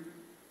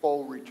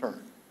 30-fold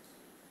return.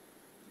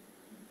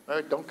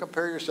 Right? Don't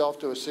compare yourself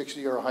to a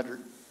 60 or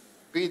 100.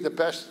 Be the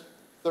best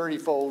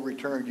 30-fold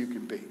return you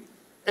can be.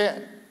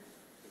 And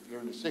if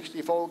you're in the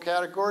 60-fold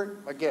category,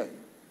 again,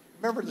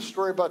 remember the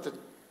story about the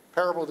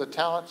parable of the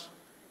talents?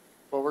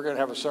 Well, we're going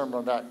to have a sermon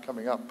on that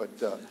coming up, but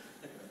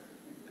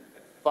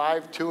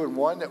 5, 2, and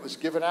 1 that was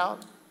given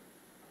out,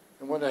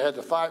 and when they had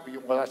the 5,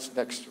 well, that's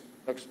next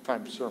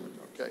time's sermon,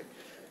 okay?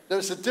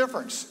 There's a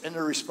difference in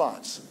the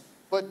response.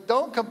 But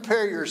don't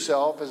compare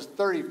yourself as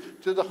 30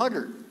 to the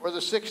 100 or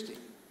the 60,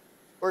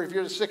 or if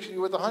you're the 60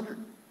 with 100.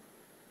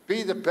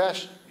 Be the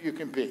best you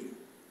can be.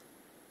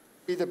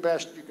 Be the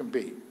best you can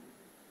be.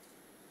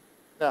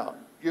 Now,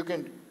 you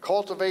can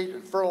cultivate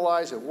and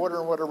fertilize and water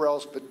and whatever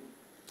else, but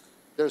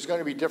there's going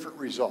to be different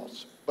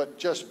results. But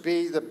just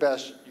be the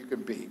best you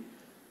can be.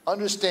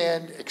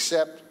 Understand,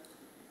 accept,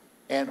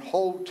 and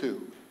hold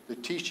to the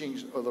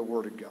teachings of the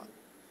Word of God.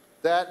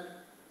 That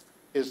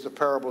is the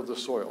parable of the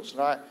soils.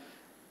 And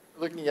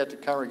looking at the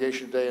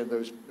congregation today and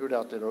those no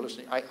doubt that are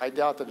listening, I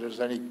doubt that there's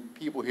any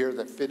people here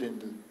that fit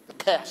into the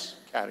pass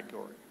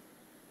category.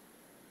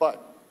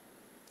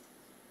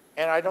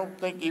 And I don't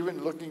think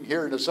even looking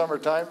here in the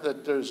summertime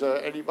that there's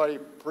anybody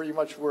pretty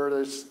much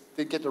where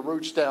they get the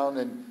roots down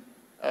and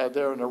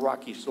they're in the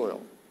rocky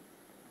soil.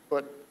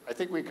 But I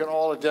think we can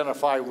all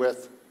identify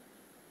with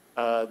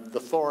the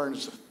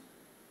thorns,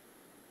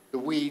 the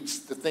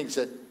weeds, the things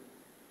that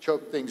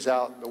choke things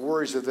out, the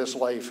worries of this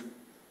life,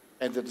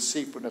 and the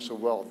deceitfulness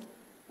of wealth.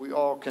 We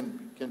all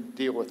can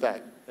deal with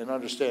that and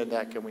understand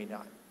that, can we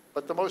not?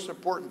 But the most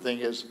important thing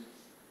is,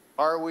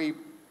 are we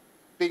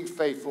being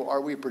faithful? Are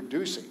we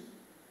producing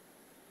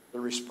the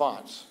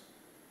response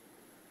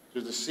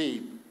to the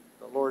seed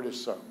the Lord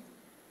has sown?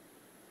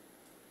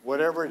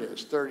 Whatever it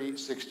is, 30,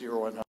 60, or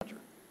 100.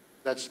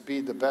 Let's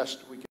be the best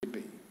we can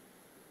be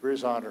for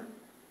his honor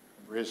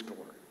and for his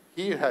glory.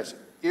 He has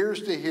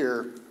ears to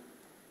hear.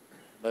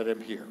 Let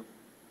him hear.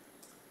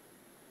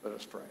 Let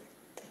us pray.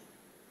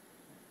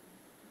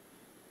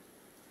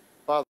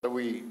 Father,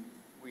 we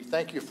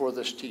thank you for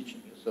this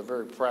teaching. It's a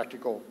very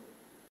practical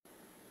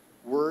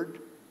word,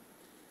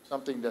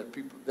 something that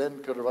people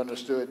then could have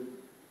understood,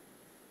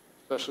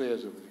 especially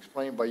as it was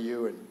explained by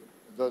you and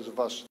those of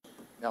us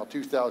now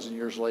 2,000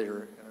 years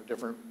later in a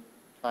different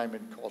time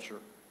and culture.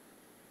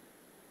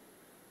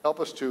 Help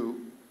us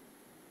to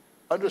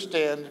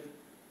understand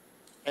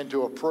and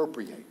to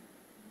appropriate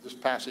this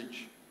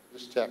passage,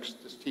 this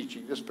text, this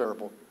teaching, this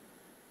parable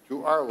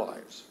to our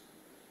lives.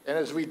 And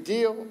as we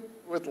deal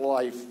with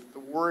life, the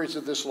worries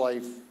of this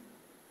life,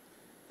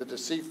 the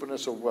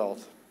deceitfulness of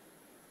wealth,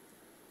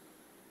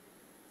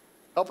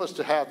 help us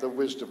to have the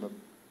wisdom of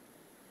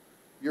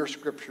your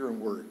scripture and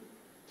word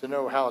to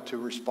know how to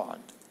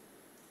respond.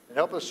 And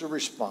help us to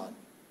respond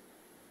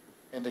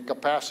in the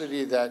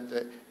capacity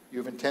that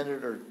you've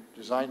intended or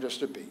designed us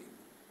to be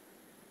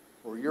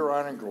for your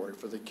honor and glory,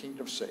 for the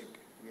kingdom's sake.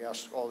 We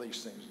ask all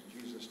these things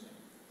in Jesus' name.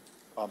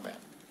 Amen.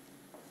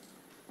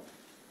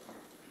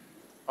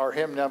 Our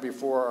hymn now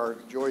before our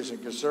joys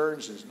and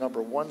concerns is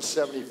number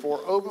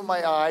 174, Open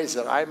My Eyes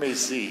That I May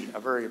See, a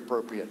very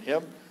appropriate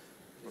hymn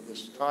for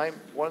this time,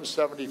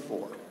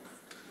 174.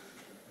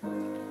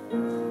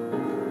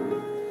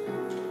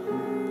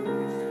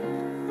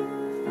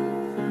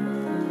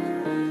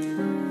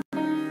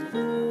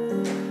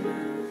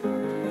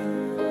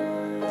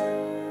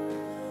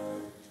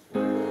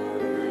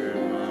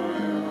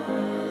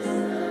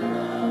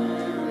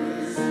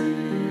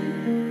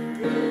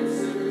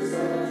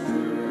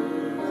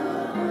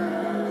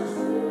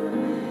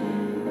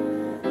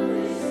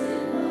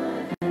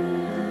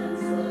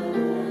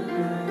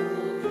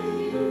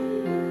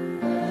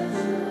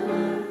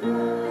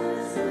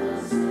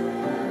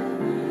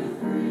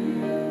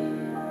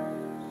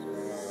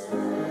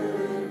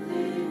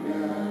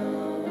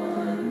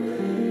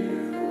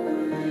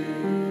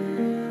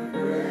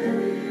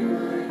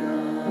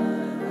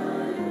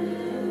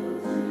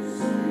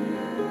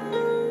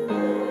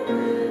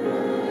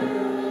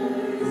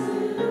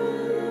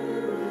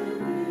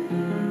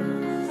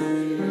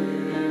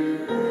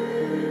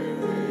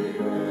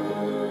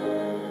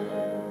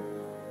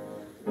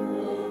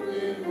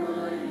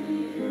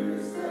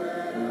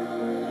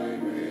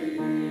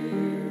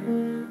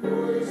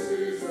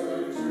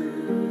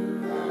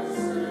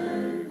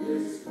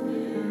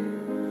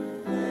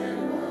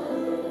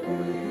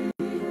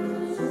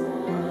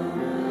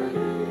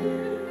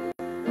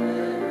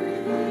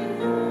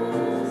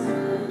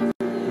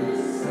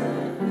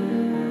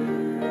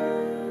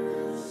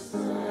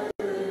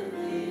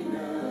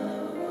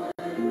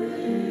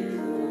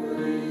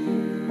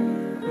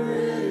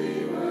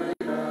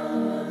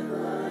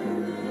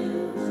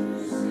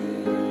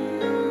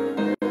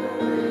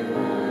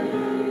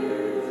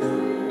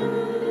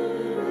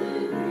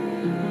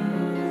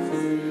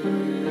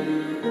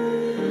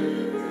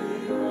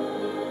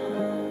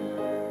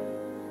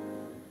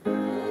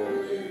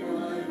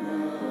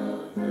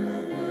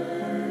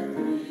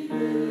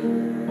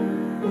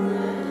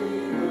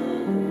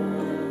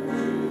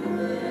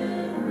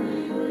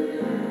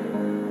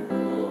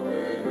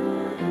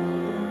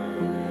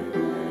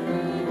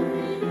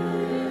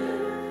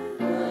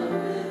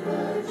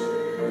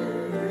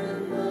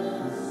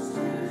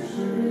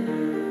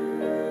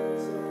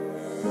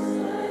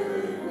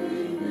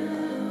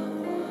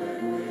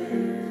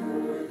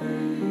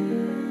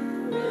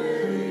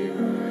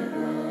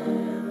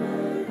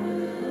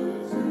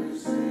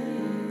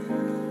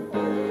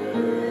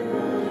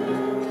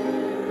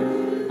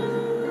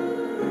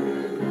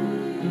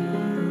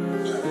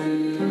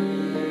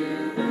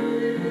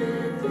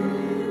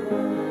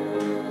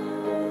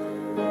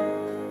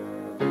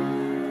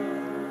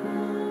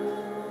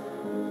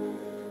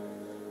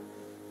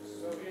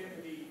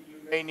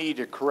 Need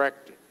to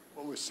correct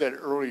what was said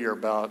earlier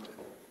about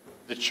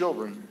the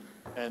children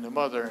and the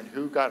mother and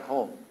who got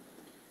home.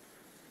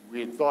 We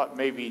had thought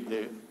maybe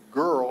the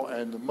girl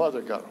and the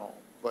mother got home,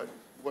 but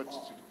what's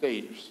the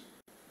status?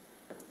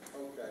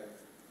 Okay.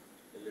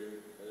 Hello.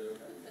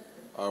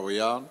 Are we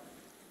on?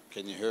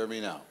 Can you hear me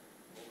now?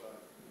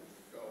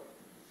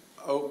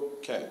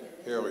 Okay,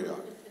 here we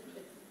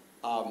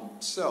are.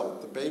 So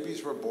the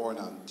babies were born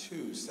on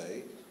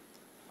Tuesday.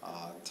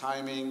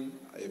 Timing,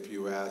 if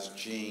you ask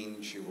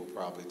Jean, she will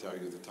probably tell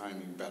you the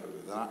timing better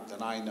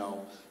than I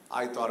know.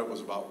 I thought it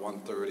was about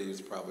 1:30.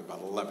 It's probably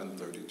about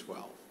 11:30,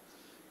 12.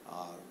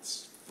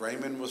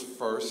 Raymond was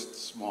first,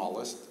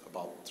 smallest,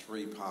 about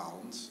 3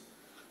 pounds.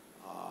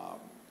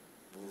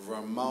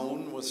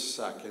 Ramon was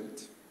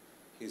second.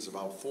 He's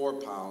about 4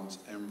 pounds,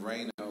 and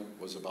Raina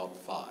was about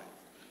 5.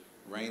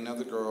 Raina,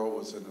 the girl,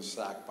 was in a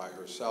sack by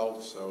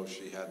herself, so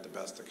she had the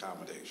best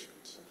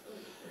accommodations.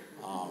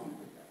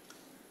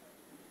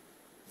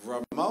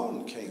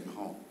 Ramon came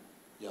home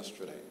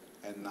yesterday,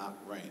 and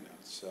not Raina,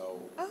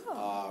 so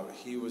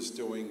he was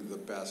doing the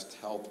best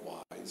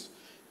health-wise.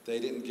 They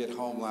didn't get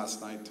home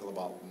last night till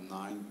about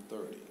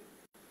 9:30.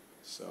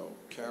 So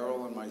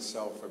Carol and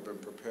myself have been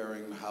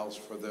preparing the house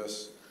for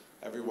this.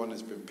 Everyone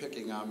has been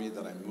picking on me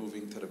that I'm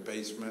moving to the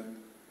basement.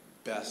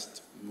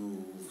 Best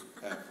move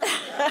ever.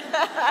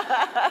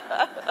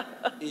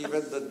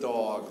 Even the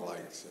dog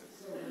likes it.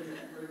 So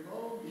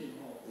Ramon came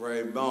home.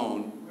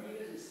 Ramon.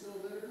 Raina is still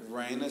there?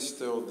 Raina's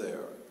still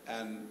there,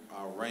 and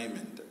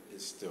Raymond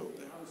is still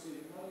there. Obviously,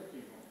 your mother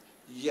came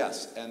home.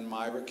 Yes, and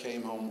Myra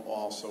came home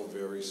also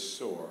very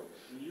sore.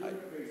 And you're in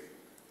the basement.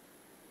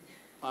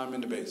 I'm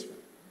in the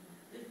basement.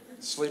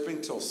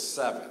 Sleeping till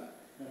 7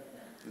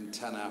 and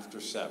 10 after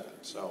 7.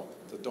 So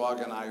the dog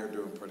and I are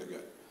doing pretty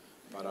good.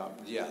 But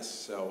yes,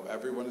 so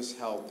everyone is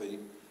healthy.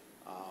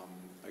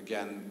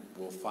 Again,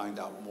 we'll find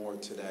out more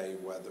today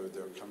whether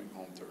they're coming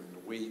home during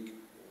the week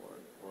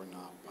or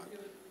not. But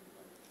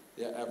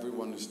yeah,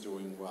 everyone is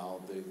doing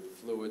well. The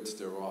fluids,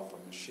 they're off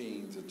of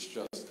machines. It's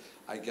just,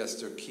 I guess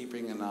they're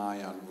keeping an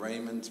eye on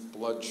Raymond's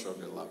blood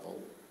sugar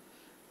level.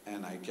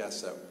 And I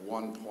guess at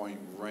one point,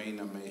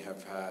 Raina may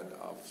have had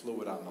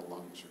fluid on the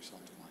lungs or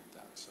something like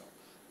that. So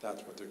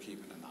that's what they're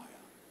keeping an eye on.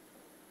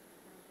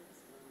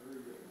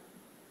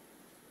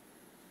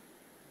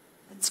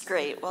 That's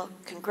great. Well,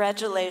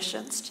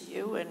 congratulations to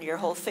you and your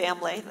whole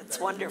family. That's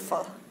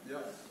wonderful.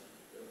 Yes.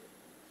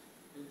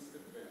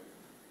 Instant family.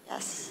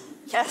 Yes.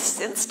 Yes,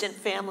 instant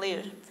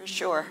family for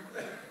sure.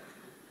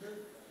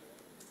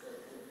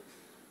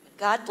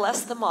 God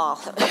bless them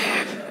all.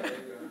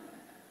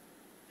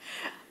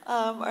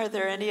 Are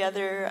there any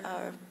other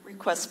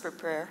requests for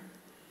prayer?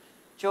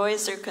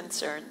 Joys or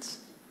concerns?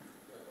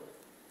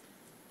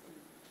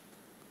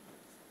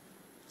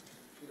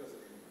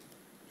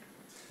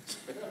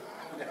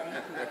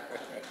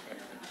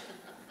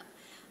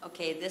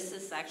 Okay, this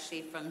is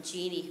actually from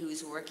Jeannie,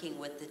 who's working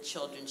with the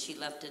children. She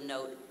left a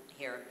note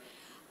here.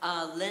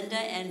 Linda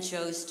and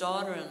Joe's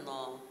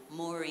daughter-in-law,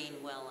 Maureen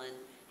Wellen,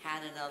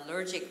 had an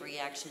allergic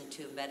reaction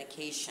to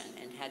medication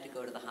and had to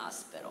go to the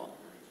hospital,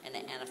 an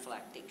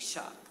anaphylactic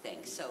shock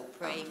thing. So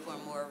pray for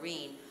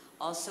Maureen.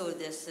 Also,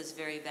 this is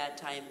very bad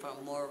time for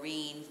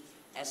Maureen,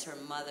 as her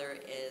mother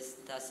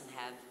doesn't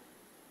have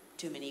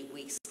too many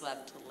weeks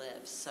left to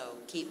live. So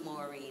keep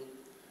Maureen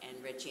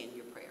and Richie in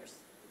your prayers.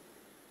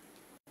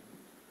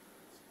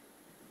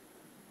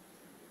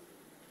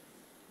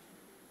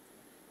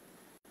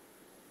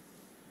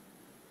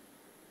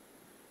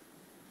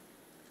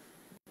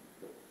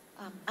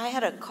 I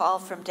had a call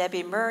from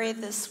Debbie Murray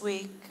this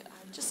week.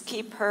 Just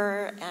keep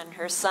her and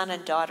her son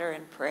and daughter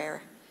in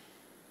prayer.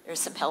 There's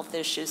some health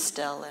issues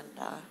still, and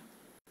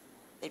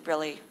they'd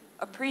really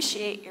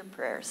appreciate your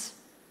prayers.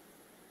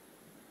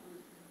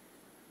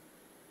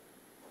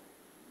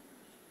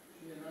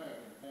 She and I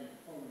have been playing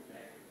phone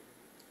tag.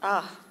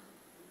 Ah.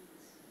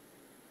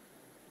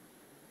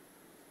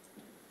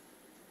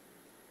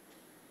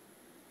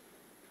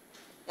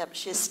 Yep,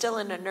 she's still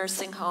in a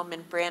nursing home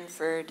in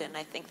Brantford, and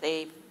I think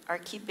they are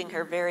keeping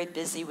her very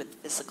busy with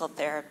physical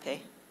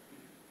therapy.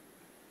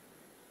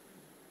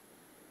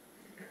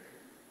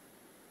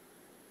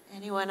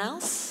 Anyone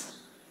else?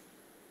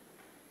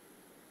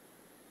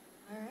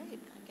 All right,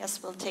 I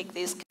guess we'll take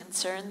these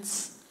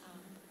concerns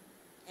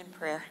in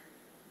prayer.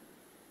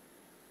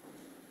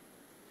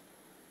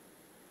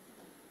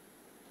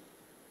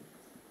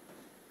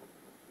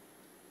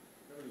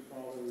 Heavenly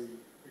Father, we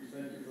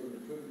thank you for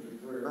the privilege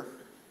of prayer.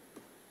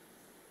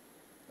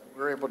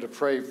 We're able to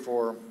pray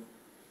for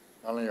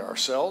not only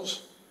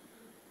ourselves,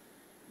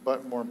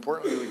 but more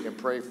importantly, we can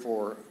pray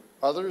for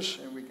others,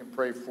 and we can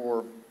pray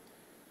for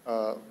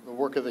the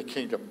work of the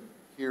kingdom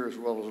here as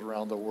well as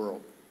around the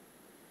world.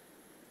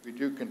 We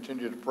do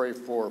continue to pray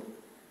for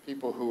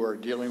people who are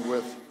dealing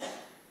with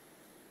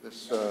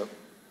this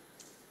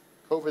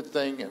COVID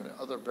thing and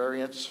other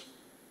variants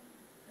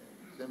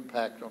and its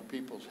impact on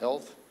people's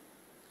health,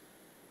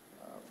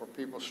 for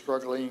people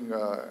struggling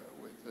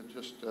with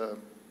just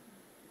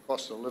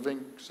cost of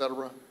living,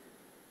 etc.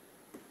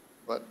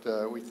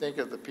 But we think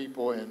of the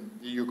people in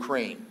the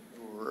Ukraine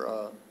who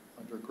are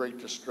under great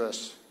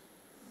distress,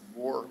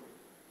 war,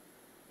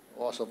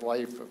 loss of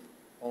life, of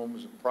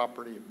homes and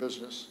property and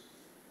business.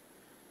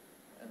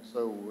 And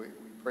so we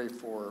pray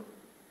for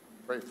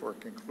a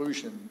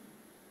conclusion,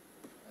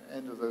 an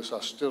end of those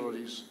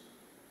hostilities,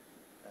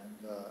 and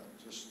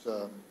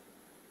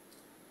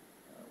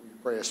we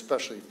pray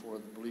especially for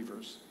the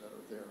believers that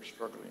are there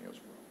struggling as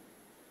well.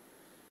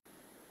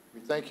 We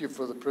thank you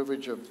for the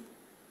privilege of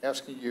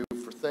asking you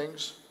for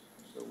things.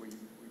 So we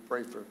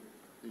pray for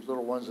these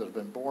little ones that have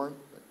been born,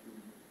 that you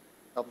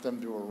help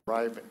them to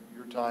arrive in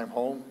your time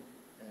home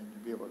and to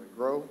be able to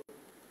grow.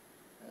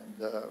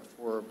 And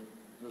for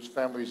those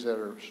families that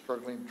are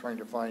struggling, trying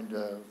to find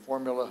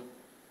formula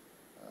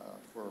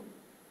for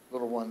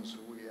little ones,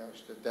 we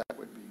ask that that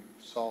would be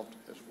solved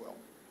as well.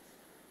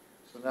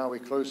 So now we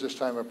close this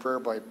time of prayer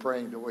by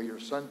praying the way your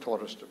Son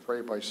taught us to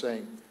pray, by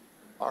saying,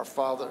 Our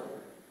Father,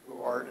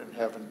 who art in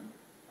heaven,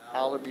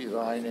 hallowed be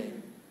thy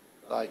name.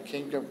 Thy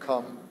kingdom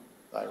come,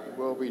 thy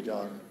will be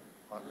done,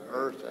 on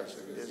earth as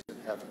it is in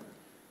heaven.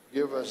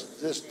 Give us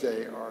this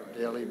day our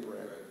daily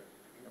bread,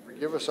 and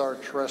forgive us our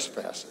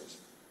trespasses,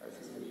 as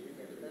we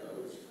forgive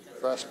those who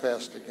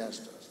trespass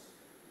against us.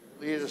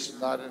 Lead us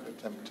not into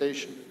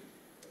temptation,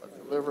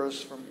 but deliver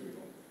us from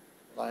evil.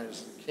 Thine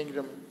is the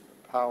kingdom,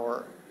 the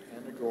power,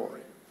 and the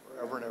glory,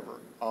 forever and ever.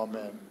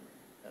 Amen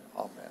and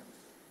amen.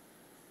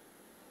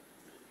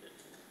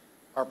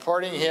 Our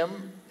parting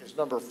hymn is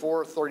number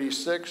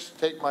 436,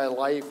 Take My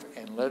Life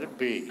and Let It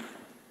Be.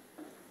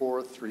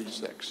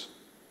 436.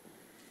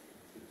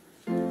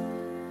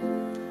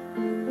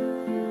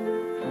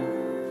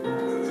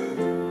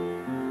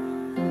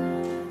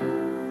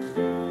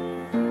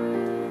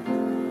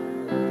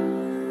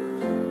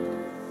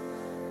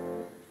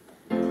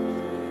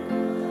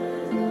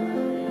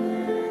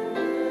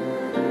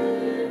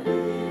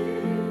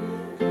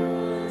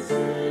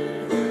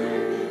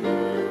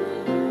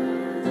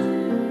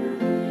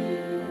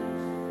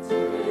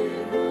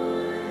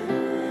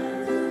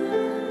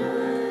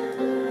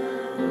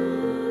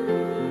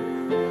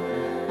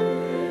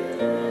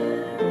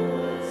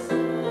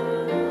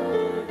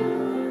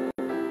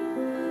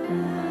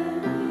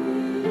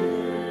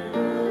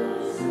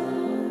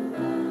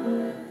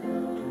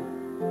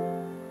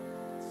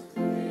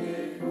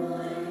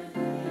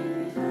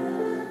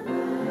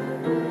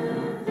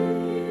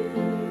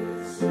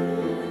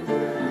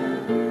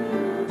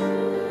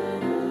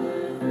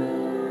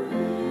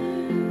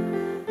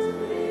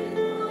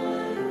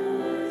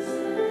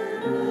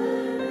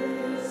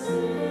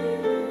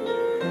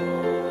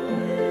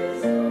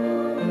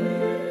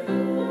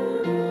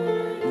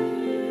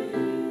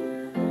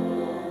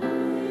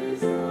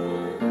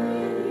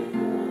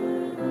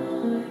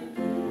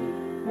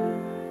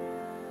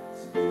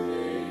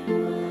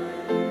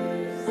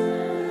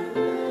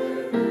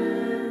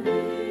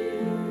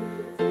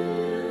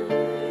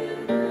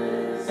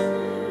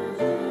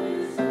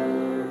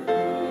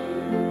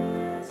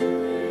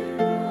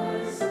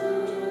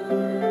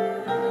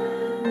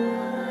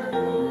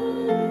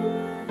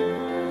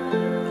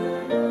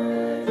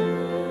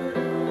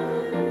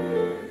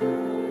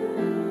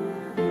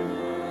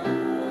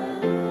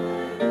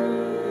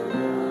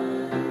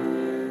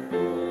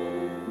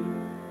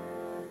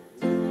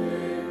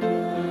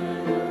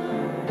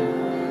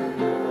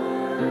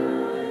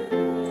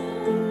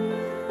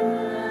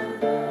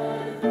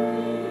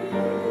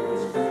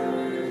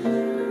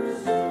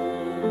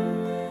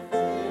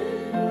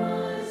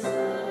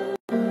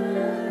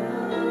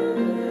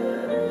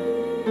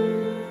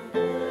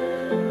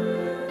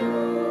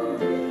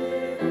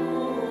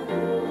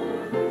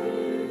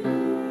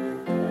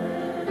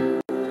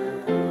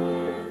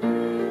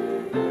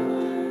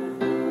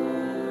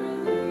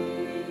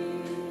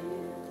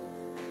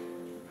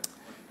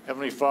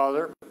 Heavenly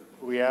Father,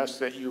 we ask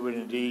that you would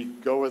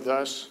indeed go with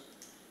us,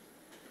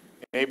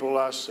 enable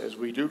us as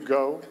we do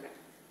go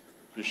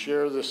to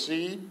share the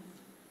seed,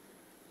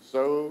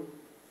 sow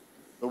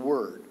the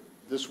word.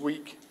 This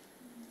week,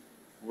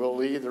 we'll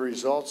leave the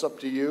results up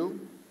to you,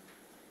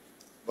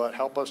 but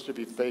help us to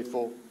be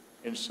faithful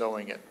in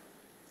sowing it.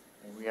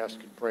 And we ask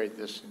and pray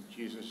this in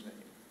Jesus' name.